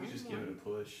can just give it a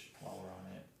push while we're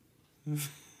on it.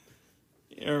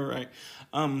 Yeah, right.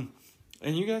 And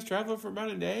you guys travel for about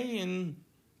a day, and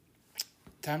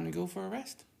time to go for a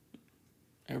rest.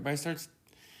 Everybody starts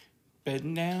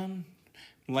bedding down,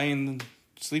 laying the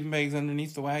sleeping bags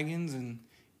underneath the wagons, and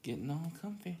getting all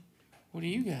comfy. What are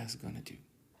you guys gonna do?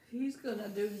 He's gonna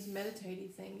do his meditating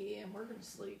thingy, and we're gonna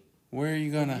sleep. Where are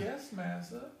you gonna? Yes,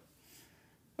 Massa.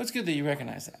 Well, it's good that you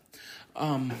recognize that.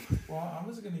 Well, I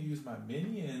was going to use my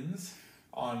minions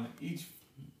on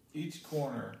each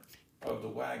corner of the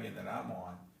wagon that I'm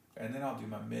on, and then I'll do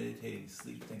my meditating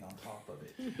sleep thing on top of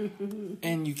it.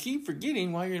 And you keep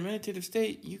forgetting while you're in a meditative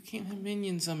state, you can't have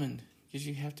minions summoned because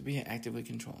you have to be actively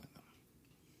controlling them.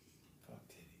 Fuck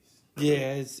titties.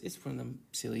 Yeah, it's one of them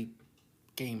silly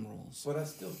game rules. But I'm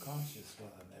still conscious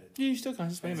while I meditate. Yeah, you're still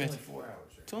conscious. It's Wait a only minute. 4 hours,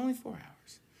 right? It's only 4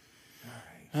 hours.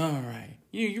 All right. All right.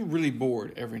 You're really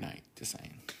bored every night, just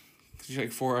saying. Because you're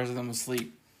like 4 hours of them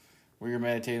asleep where you're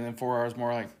meditating, and then 4 hours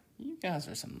more like, you guys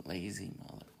are some lazy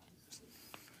motherfuckers.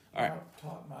 All right. I've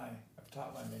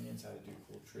taught my minions how to do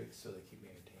cool tricks so they keep me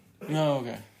entertained. No,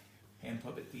 okay. Hand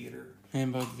puppet theater.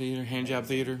 Hand puppet theater, hand job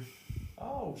theater.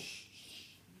 Oh,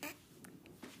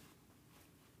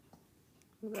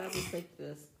 I'm glad we picked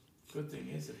this. Good thing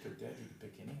is, if they're dead, you can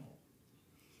pick any hole.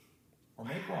 Or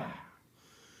make one.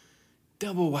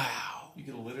 Double wow. You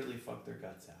could literally fuck their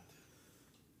guts out.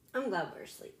 I'm glad we're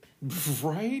asleep.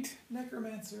 Right?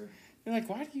 Necromancer. You're like,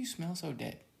 why do you smell so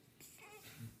dead?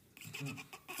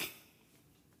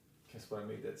 Guess what I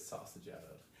made that sausage out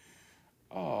of?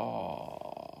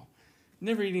 Oh,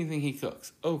 never eat anything he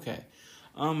cooks. Okay.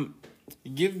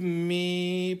 Give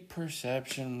me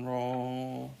perception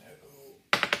roll.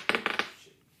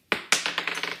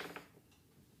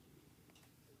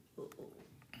 No.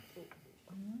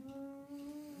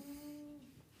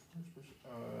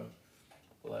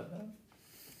 11.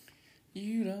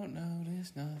 You don't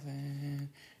notice nothing,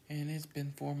 and it's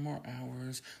been 4 more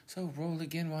hours. So roll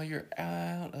again while you're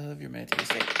out of your meditative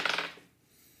state.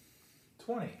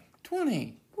 20.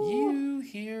 20. You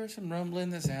hear some rumbling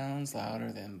that sounds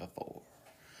louder than before.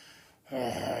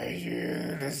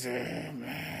 You deserve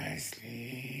my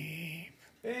sleep.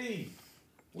 Hey,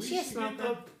 we She a should get the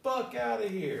smoker. fuck out of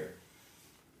here.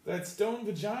 That stone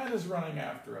vagina's running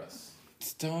after us.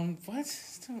 Stone, what?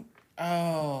 Stone,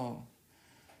 oh.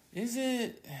 Is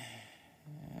it?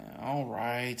 All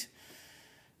right.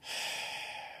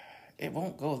 It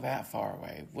won't go that far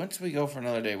away. Once we go for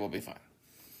another day, we'll be fine.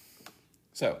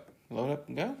 So, load up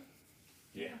and go?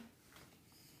 Yeah.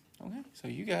 Okay, so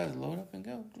you guys load up and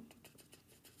go.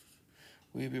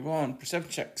 We'll be rolling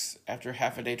perception checks after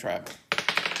half a day travel.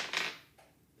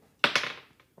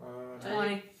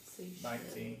 20. See,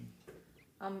 19.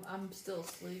 I'm still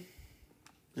asleep.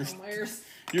 You're, Somewheres.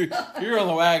 you're on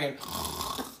the wagon.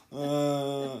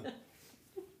 All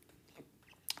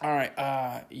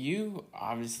right, you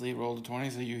obviously rolled a 20,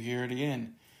 so you hear it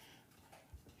again.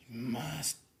 You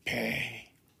must pay.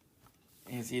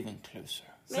 It's even closer.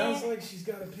 Sounds like she's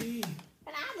got to pee.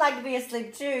 And I'd like to be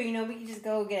asleep too. You know, we could just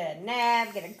go get a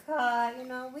nap, get a cut. You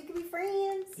know, we could be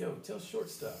friends. Yo, tell short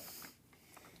stuff.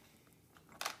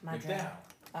 My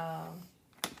McDowell.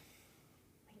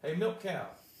 Hey, milk cow.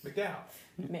 McDowell.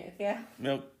 Milk, yeah.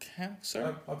 Milk cow,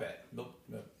 sir? My bad. Milk,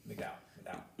 McDowell.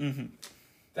 Mm-hmm.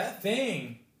 That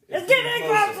thing. Let's get it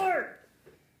closer.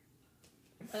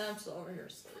 And I'm still over here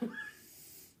asleep.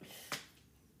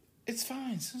 It's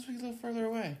fine, since we live further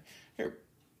away. Here,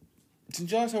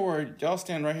 since y'all so worried, y'all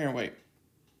stand right here and wait.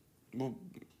 We'll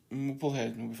pull ahead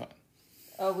and we'll be fine.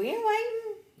 Oh, we ain't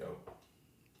waiting. No.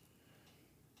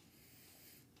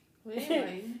 We ain't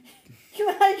waiting. You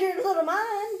had your little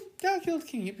mind. Y'all killed the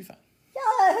king, you'll be fine.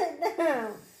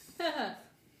 No.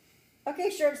 Okay,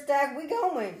 shirt stack, we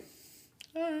going.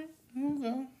 Alright,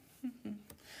 we'll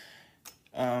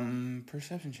go.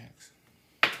 Perception checks.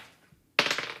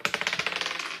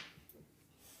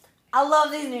 I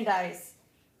love these new dice.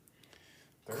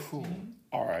 13. Cool.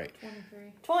 Alright.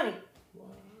 23. 20.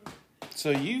 So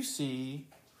you see,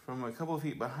 from a couple of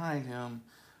feet behind him,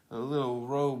 a little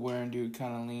robe-wearing dude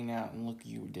kind of lean out and look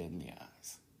you dead in the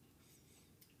eyes.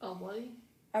 Oh, buddy.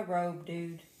 A robe,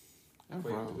 dude.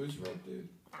 Wait, who's rope, dude?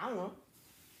 I don't know.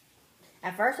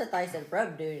 At first I thought you said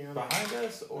robe, dude. And I'm like, Behind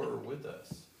us or with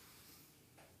us?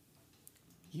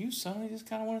 You suddenly just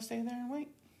kind of want to stay there and wait?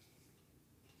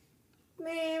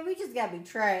 man, we just got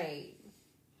betrayed.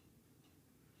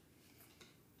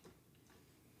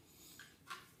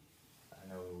 I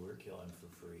know who we're killing for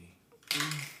free.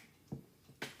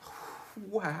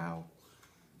 Wow.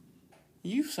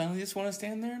 You suddenly just want to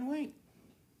stand there and wait.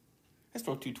 Let's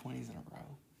throw 2 20s in a row.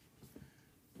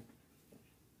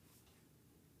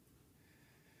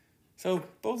 So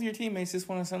both of your teammates just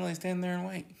want to suddenly stand there and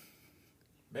wait.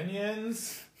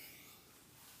 Minions!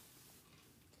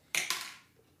 Okay.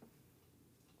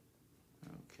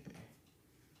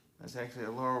 That's actually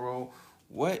a lower roll.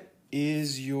 What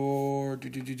is your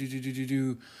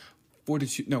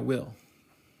fortitude? No, will.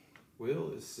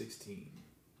 Will is 16.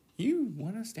 You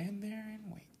want to stand there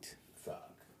and wait.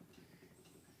 Fuck.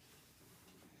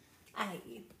 I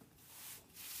hate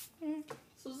you.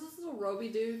 So is this little Roby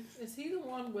dude? Is he the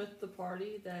one with the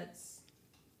party that's...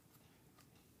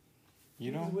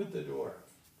 You know? He's with the dwarf.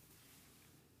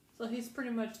 So he's pretty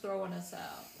much throwing us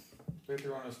out. They're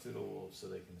throwing us to the wolves so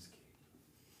they can escape.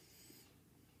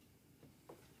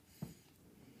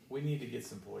 We need to get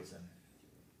some poison.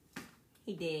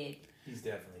 He did. He's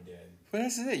definitely dead. But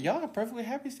that's it. Y'all are perfectly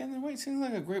happy standing there and wait. Seems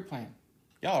like a great plan.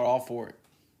 Y'all are all for it.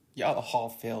 Y'all all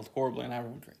failed horribly and I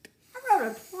rolled great. I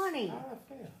wrote a 20. How did I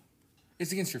fail?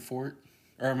 It's against your fort.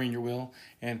 Or I mean your will.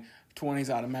 And 20's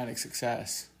automatic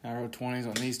success. I rolled 20s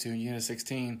on these two and you get a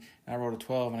 16. And I rolled a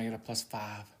 12 and I get a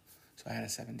 +5. So I had a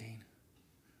 17.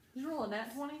 Did you roll a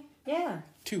nat 20? Yeah.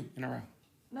 2 in a row.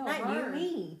 No, Not you, her.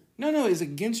 me. No, it's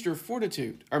against your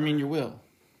fortitude. I mean your will.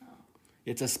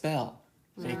 It's a spell.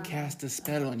 They cast a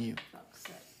spell on you. Fuck's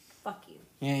sake. Fuck you.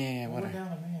 Yeah, We're whatever. down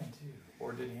a man, too.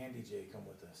 Or did Handy J come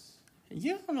with us?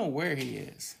 You don't know where he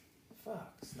is.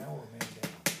 Fuck. So now we're man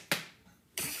down.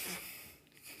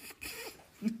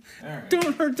 All right.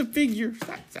 Don't hurt the figure.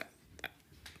 Stop.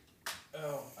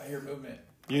 Oh, I hear movement.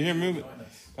 You hear movement? Join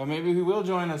us. Or maybe he will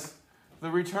join us. The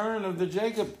return of the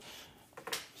Jacob.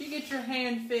 Did you get your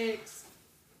hand fixed?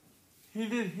 He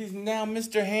did. He's now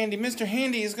Mr. Handy. Mr.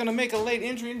 Handy is going to make a late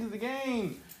entry into the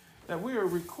game that we are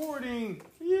recording.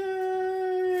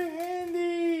 Yay,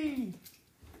 Handy!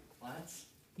 What?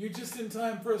 You're just in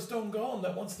time for a stone golem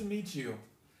that wants to meet you.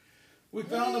 We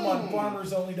found him on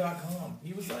farmersonly.com.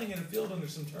 He was laying in a field under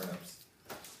some turnips.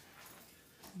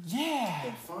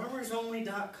 Yeah.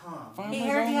 Farmersonly.com. He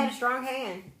heard you had a strong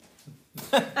hand.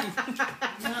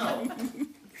 No.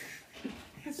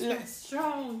 It's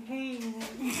strong hand.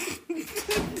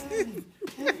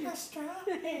 Strong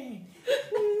hand.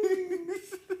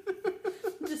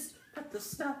 Just put the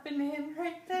stuffing in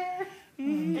right there.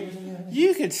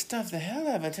 You could stuff the hell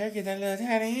out of a turkey with that little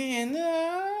tiny hand.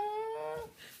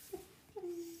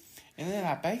 And then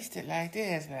I baste it like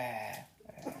this.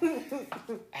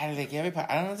 I lick every part.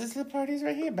 I don't know if this little part is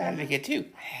right here, but I lick it too.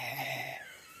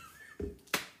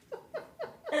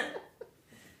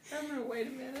 I'm gonna wait a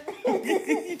minute.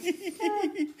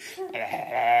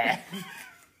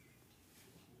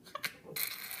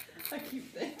 I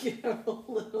keep thinking of a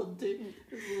little dude.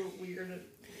 It's a little weird.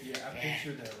 Yeah, I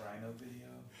pictured that rhino video.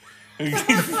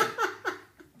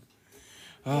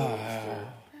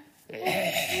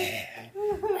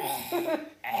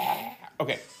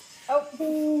 Okay.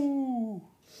 Oh.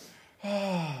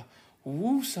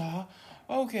 Woosah.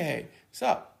 Okay,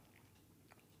 so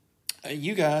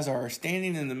you guys are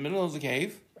standing in the middle of the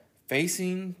cave,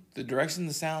 facing the direction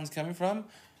the sound's coming from,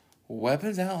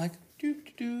 weapons out, like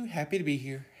doo. Happy to be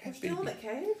here. We're Happy still to in be. the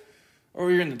cave? Or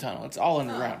you're in the tunnel. It's all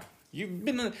underground. You've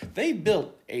been. They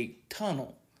built a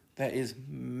tunnel that is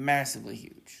massively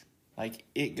huge. Like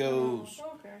it goes.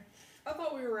 Oh, okay. I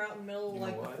thought we were out in the middle of You know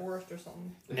like what? the forest or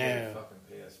something. They No. didn't fucking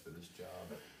pay us for this job.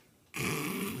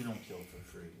 We don't kill for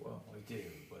free. Well, we do,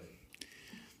 but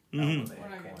not when they We're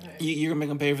not have getting coin. paid. You're gonna make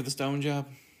them pay for the stone job.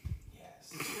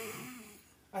 Yes.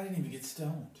 I didn't even get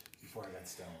stoned before I got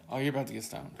stoned. Oh, you're about to get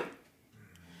stoned.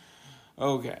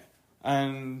 Okay.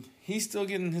 And he's still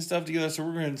getting his stuff together, so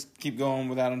we're going to keep going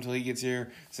without him until he gets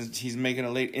here, since he's making a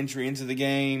late entry into the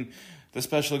game. The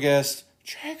special guest,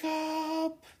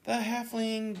 Jacob, the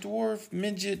halfling, dwarf,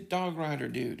 midget, dog rider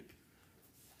dude.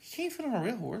 He can't fit on a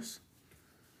real horse.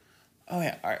 Oh,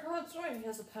 yeah, all right. Oh, that's right. He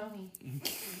has a pony.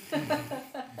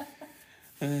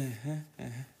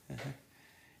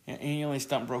 And he only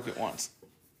stump broke it once.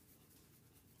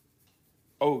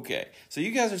 Okay, so you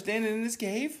guys are standing in this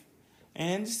cave,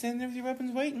 and just standing there with your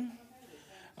weapons waiting.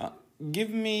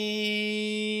 Give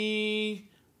me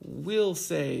will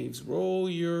saves. Roll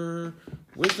your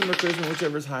wisdom or charisma,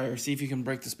 whichever's higher. See if you can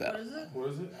break the spell. What is it? What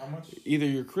is it? How much? Either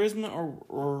your charisma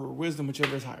or wisdom,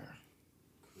 whichever is higher.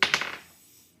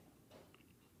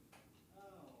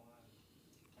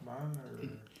 Mine or...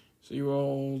 So you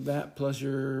roll that plus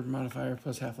your modifier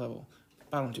plus half level.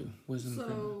 Bottom two, wisdom. charisma.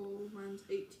 So mine's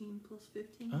 18 plus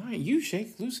 15. All right, you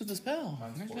shake loose of the spell.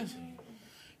 Mine's 14.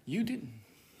 You didn't.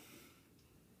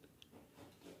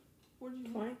 What did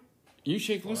you 20. You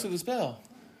shake loose of the spell.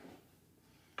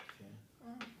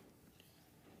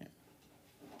 Yeah.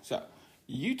 So,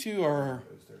 you two are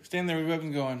standing there with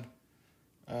weapons going,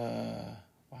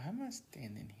 why am I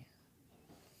standing here?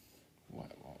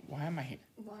 Why am I here?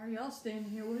 Why are y'all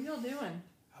standing here? What are y'all doing?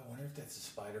 I wonder if that's a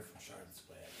spider from Charlotte's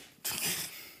Web.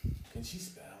 Can she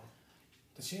spell?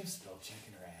 Does she have spell check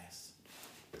in her ass?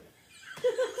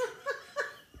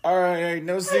 All right,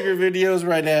 no secret videos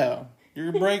right now.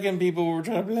 You're breaking people we're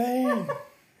trying to blame.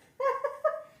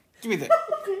 Give me that.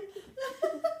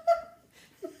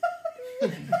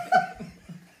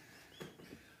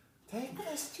 Take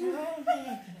the strong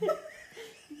hand.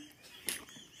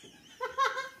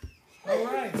 All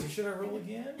right, so should I roll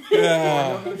again?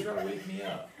 Yeah. Or are you going to try to wake me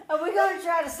up? Are we going to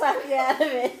try to slap you out of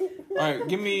it? All right,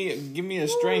 give me a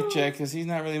strength check, because he's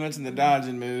not really much in the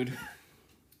dodging mood.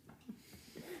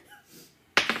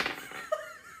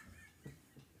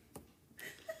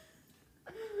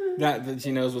 That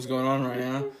she knows what's going on right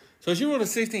now. So she rolled a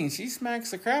 16. She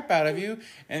smacks the crap out of you,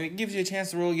 and it gives you a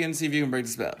chance to roll again and see if you can break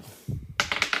the spell.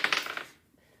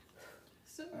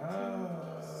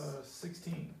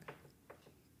 16.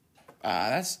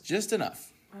 That's just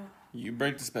enough. You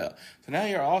break the spell. So now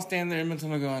you're all standing there in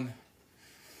Minnesota going,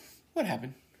 what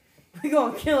happened? We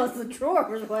gonna kill us the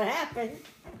drawers. What happened?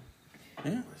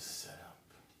 Yeah. We're set up.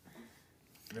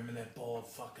 Remember that bald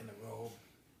fuck in the robe?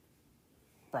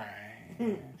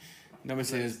 Right. Nobody His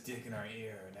says, dick in our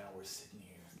ear, and now we're sitting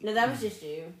here. No, that was just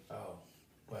you. Oh,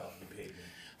 well, you paid me.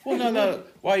 Well, no.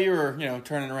 While you were,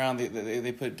 turning around,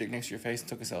 they put Dick next to your face and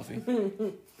took a selfie.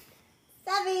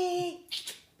 Selfie!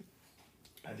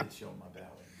 I did show my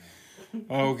belly.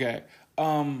 Okay.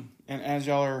 And as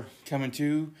y'all are coming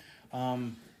to,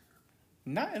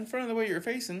 not in front of the way you're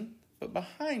facing, but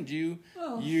behind you,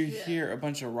 you hear a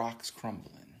bunch of rocks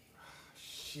crumbling.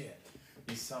 Shit.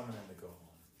 He's summoning the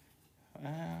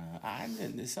golem. I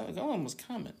didn't. The golem was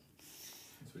coming.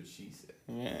 That's what she said.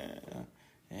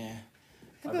 Yeah.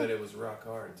 I bet it was rock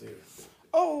hard, too.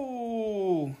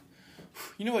 Oh!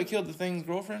 You know what killed the thing's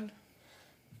girlfriend?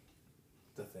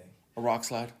 The thing. A rock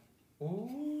slide.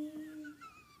 Ooh.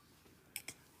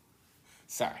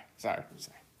 Sorry.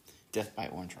 Death by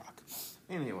orange rock.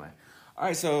 Anyway. All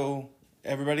right, so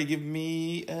everybody give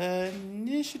me an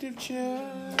initiative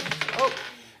check. Oh,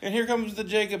 and here comes the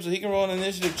Jacob, so he can roll an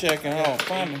initiative check. And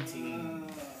fun.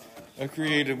 A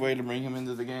creative way to bring him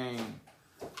into the game.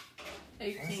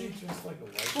 18. Just like a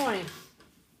white 20.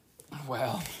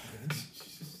 Well.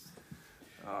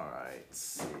 All right. Let's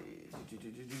see.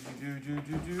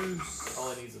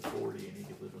 All I need is a 40 and he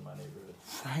could live in my neighborhood.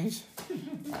 Right?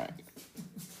 All right.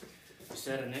 You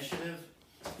said initiative?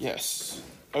 Yes.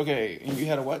 Okay, and you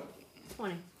had a what?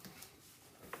 20.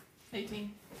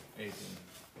 18. 18.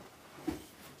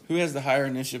 Who has the higher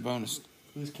initiative bonus?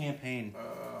 Whose campaign?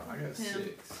 I got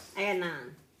 6. I got 9.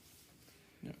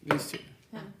 No, these two.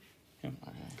 Him. Him.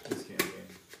 Okay. This campaign.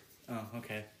 Oh,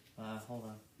 okay. Hold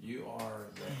on. You are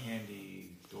the handy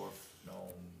dwarf gnome.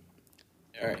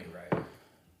 All right. Right.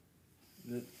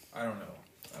 I don't know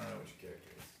what your character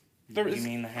is. You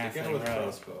mean the The guy halfling with the rogue?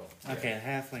 crossbow. Okay, the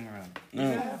halfling rogue. No.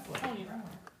 He's a halfling.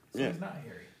 So Yeah. he's not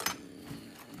hairy.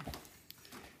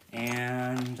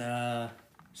 And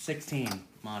 16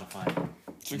 modified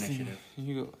 16. initiative.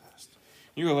 You go last.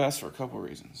 You go last for a couple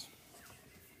reasons.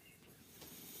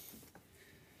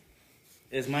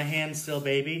 Is my hand still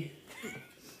baby?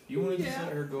 You wanted to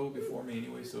let her go before me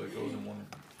anyway, so it goes in one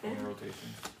rotation.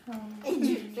 No,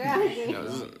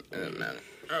 it doesn't matter.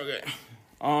 Okay.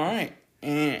 All right.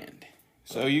 And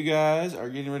so you guys are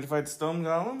getting ready to fight the Stone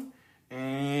Golem.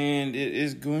 And it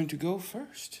is going to go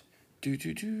first. That'll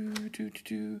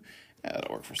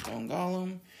work for Stone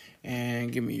Golem.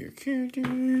 And give me your character.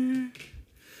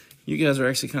 You guys are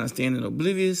actually kind of standing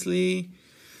obliviously.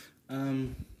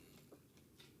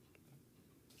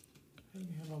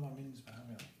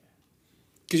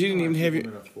 Because you didn't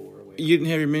even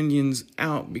have your minions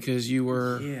out because you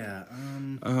were. Yeah.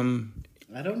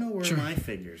 I don't know where my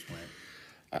figures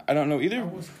went. I don't know either. I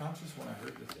was conscious when I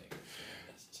heard the thing.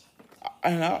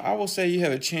 And I will say you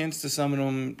have a chance to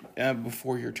summon them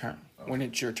before your turn, when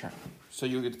it's your turn. So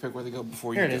you'll get to pick where they go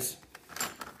before Here you it do. is.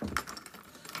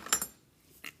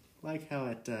 Like how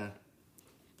it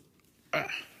All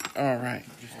right.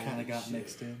 just kind of got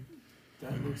mixed in.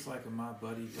 That looks like a My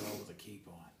Buddy doll with a cape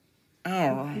on.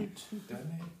 All right. Doesn't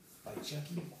it? Like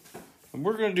Chucky.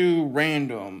 We're going to do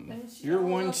random. And she You're all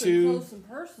 1, up 2. Close and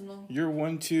personal. You're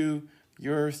 1, 2.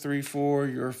 You're 3, 4.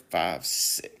 You're 5,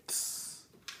 6.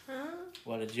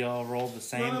 What, did y'all roll the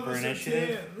same for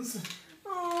initiative?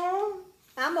 Oh,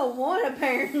 I'm a 1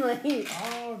 apparently.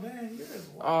 Oh, man, you're as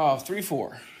Oh, 3,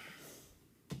 4.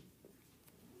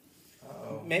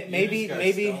 Uh-oh. Maybe- You just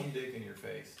got stone dick in your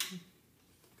face.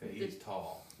 Okay, he's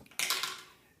tall.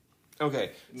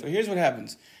 Okay, so here's what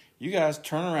happens. You guys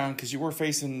turn around because you were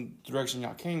facing the direction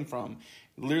y'all came from.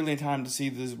 Literally in time to see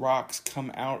these rocks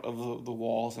come out of the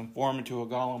walls and form into a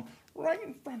golem right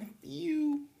in front of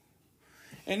you.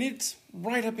 And it's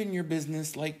right up in your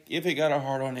business. Like, if it got a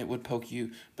hard on, it would poke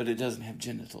you, but it doesn't have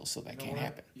genitals, so that can't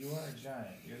happen. You are a giant.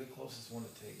 You're the closest one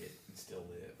to take it and still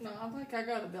live. No, I think I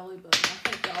got a belly button. I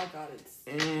think y'all got it.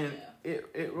 And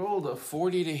it rolled a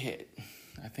 40 to hit.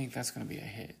 I think that's going to be a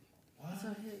hit. So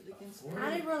I hit it against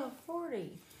I did roll a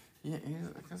 40. Yeah,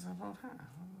 because I rolled high.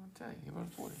 I'll tell you, he rolled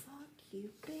a 40. Fuck you,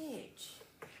 bitch.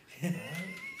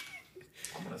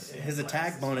 I'm gonna say His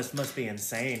attack bonus must be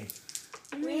insane.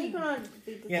 We ain't gonna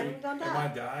beat the Yeah. thing, gonna If I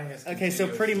die. die, has Okay, so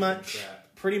pretty continuous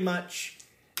much,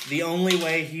 the only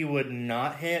way he would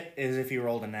not hit is if he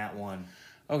rolled a nat 1.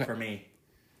 Okay. For me.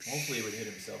 Hopefully, he would hit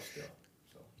himself still.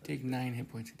 So Take 9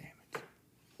 hit points of damage.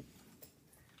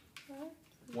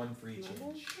 one for each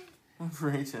inch. 1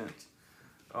 for each inch.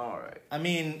 All right. I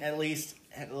mean, at least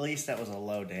that was a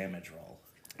low damage roll.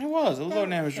 It was a low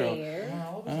damage roll.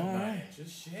 Well, all right.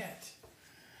 Just shit.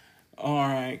 All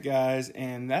right, guys,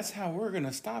 and that's how we're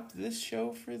gonna stop this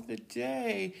show for the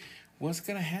day. What's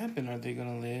gonna happen? Are they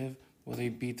gonna live? Will they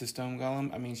beat the Stone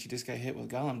Golem? I mean, she just got hit with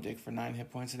Golem Dick for 9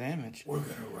 hit points of damage. We're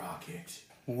gonna rock it.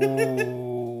 Whoa, We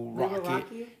will rock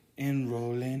rock it. you? And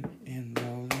rolling, and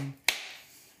rolling.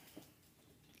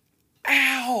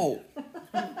 Ow!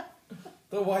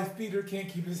 The wife beater can't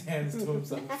keep his hands to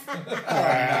himself.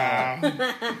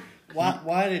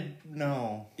 Why did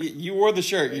no? You wore the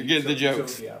shirt. You get the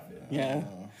jokes. Yeah.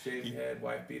 Shaved head,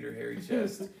 wife beater, hairy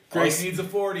chest. Grace All he needs a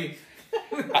 40.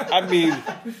 I mean,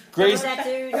 Grace. That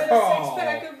dude. Oh.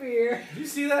 6-pack of beer. Did you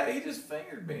see that? He just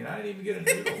fingered me, and I didn't even get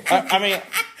a noodle. I mean,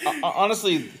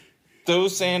 honestly,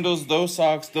 those sandals, those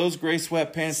socks, those gray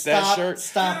sweatpants, that shirt.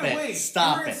 Stop it. Wait,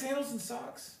 Stop you wearing it. sandals and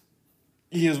socks?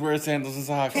 He was wearing sandals and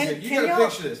socks. Okay, you gotta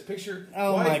picture this. Picture.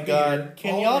 Oh wife my God! beater,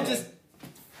 Can bald y'all head. just?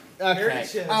 Hairy Okay,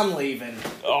 chest. I'm leaving.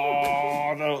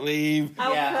 Oh, don't leave.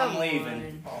 Oh, Yeah, come I'm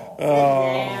leaving.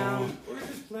 Oh. We're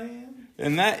just playing.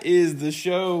 And that is the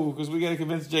show, because we got to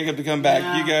convince Jacob to come back.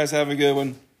 Nah. You guys have a good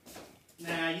one.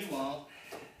 Nah, you won't.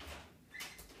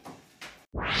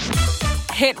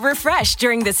 Hit refresh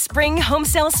during the spring home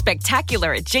sale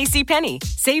spectacular at JCPenney.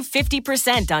 Save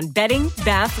 50% on bedding,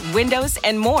 bath, windows,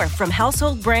 and more from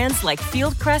household brands like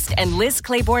Fieldcrest and Liz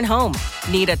Claiborne Home.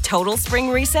 Need a total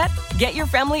spring reset? Get your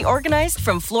family organized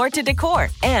from floor to decor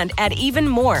and add even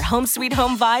more home sweet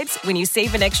home vibes when you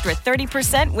save an extra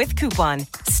 30% with coupon.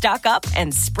 Stock up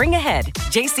and spring ahead.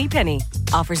 JCPenney.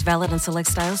 Offers valid on select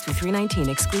styles through 3/19.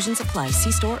 Exclusions apply.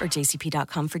 See store or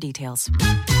jcp.com for details.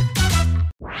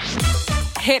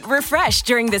 Hit refresh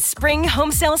during the spring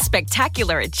home sale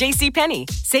spectacular at JCPenney.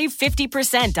 Save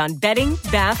 50% on bedding,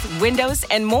 bath, windows,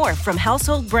 and more from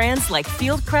household brands like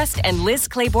Fieldcrest and Liz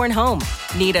Claiborne Home.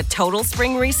 Need a total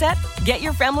spring reset? Get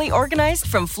your family organized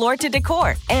from floor to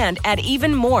decor and add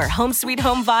even more home sweet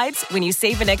home vibes when you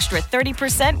save an extra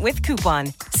 30% with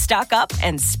coupon. Stock up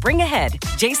and spring ahead.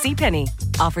 JCPenney.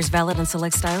 Offers valid on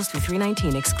select styles through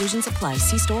 3/19. Exclusions apply.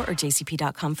 See store or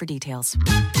jcp.com for details.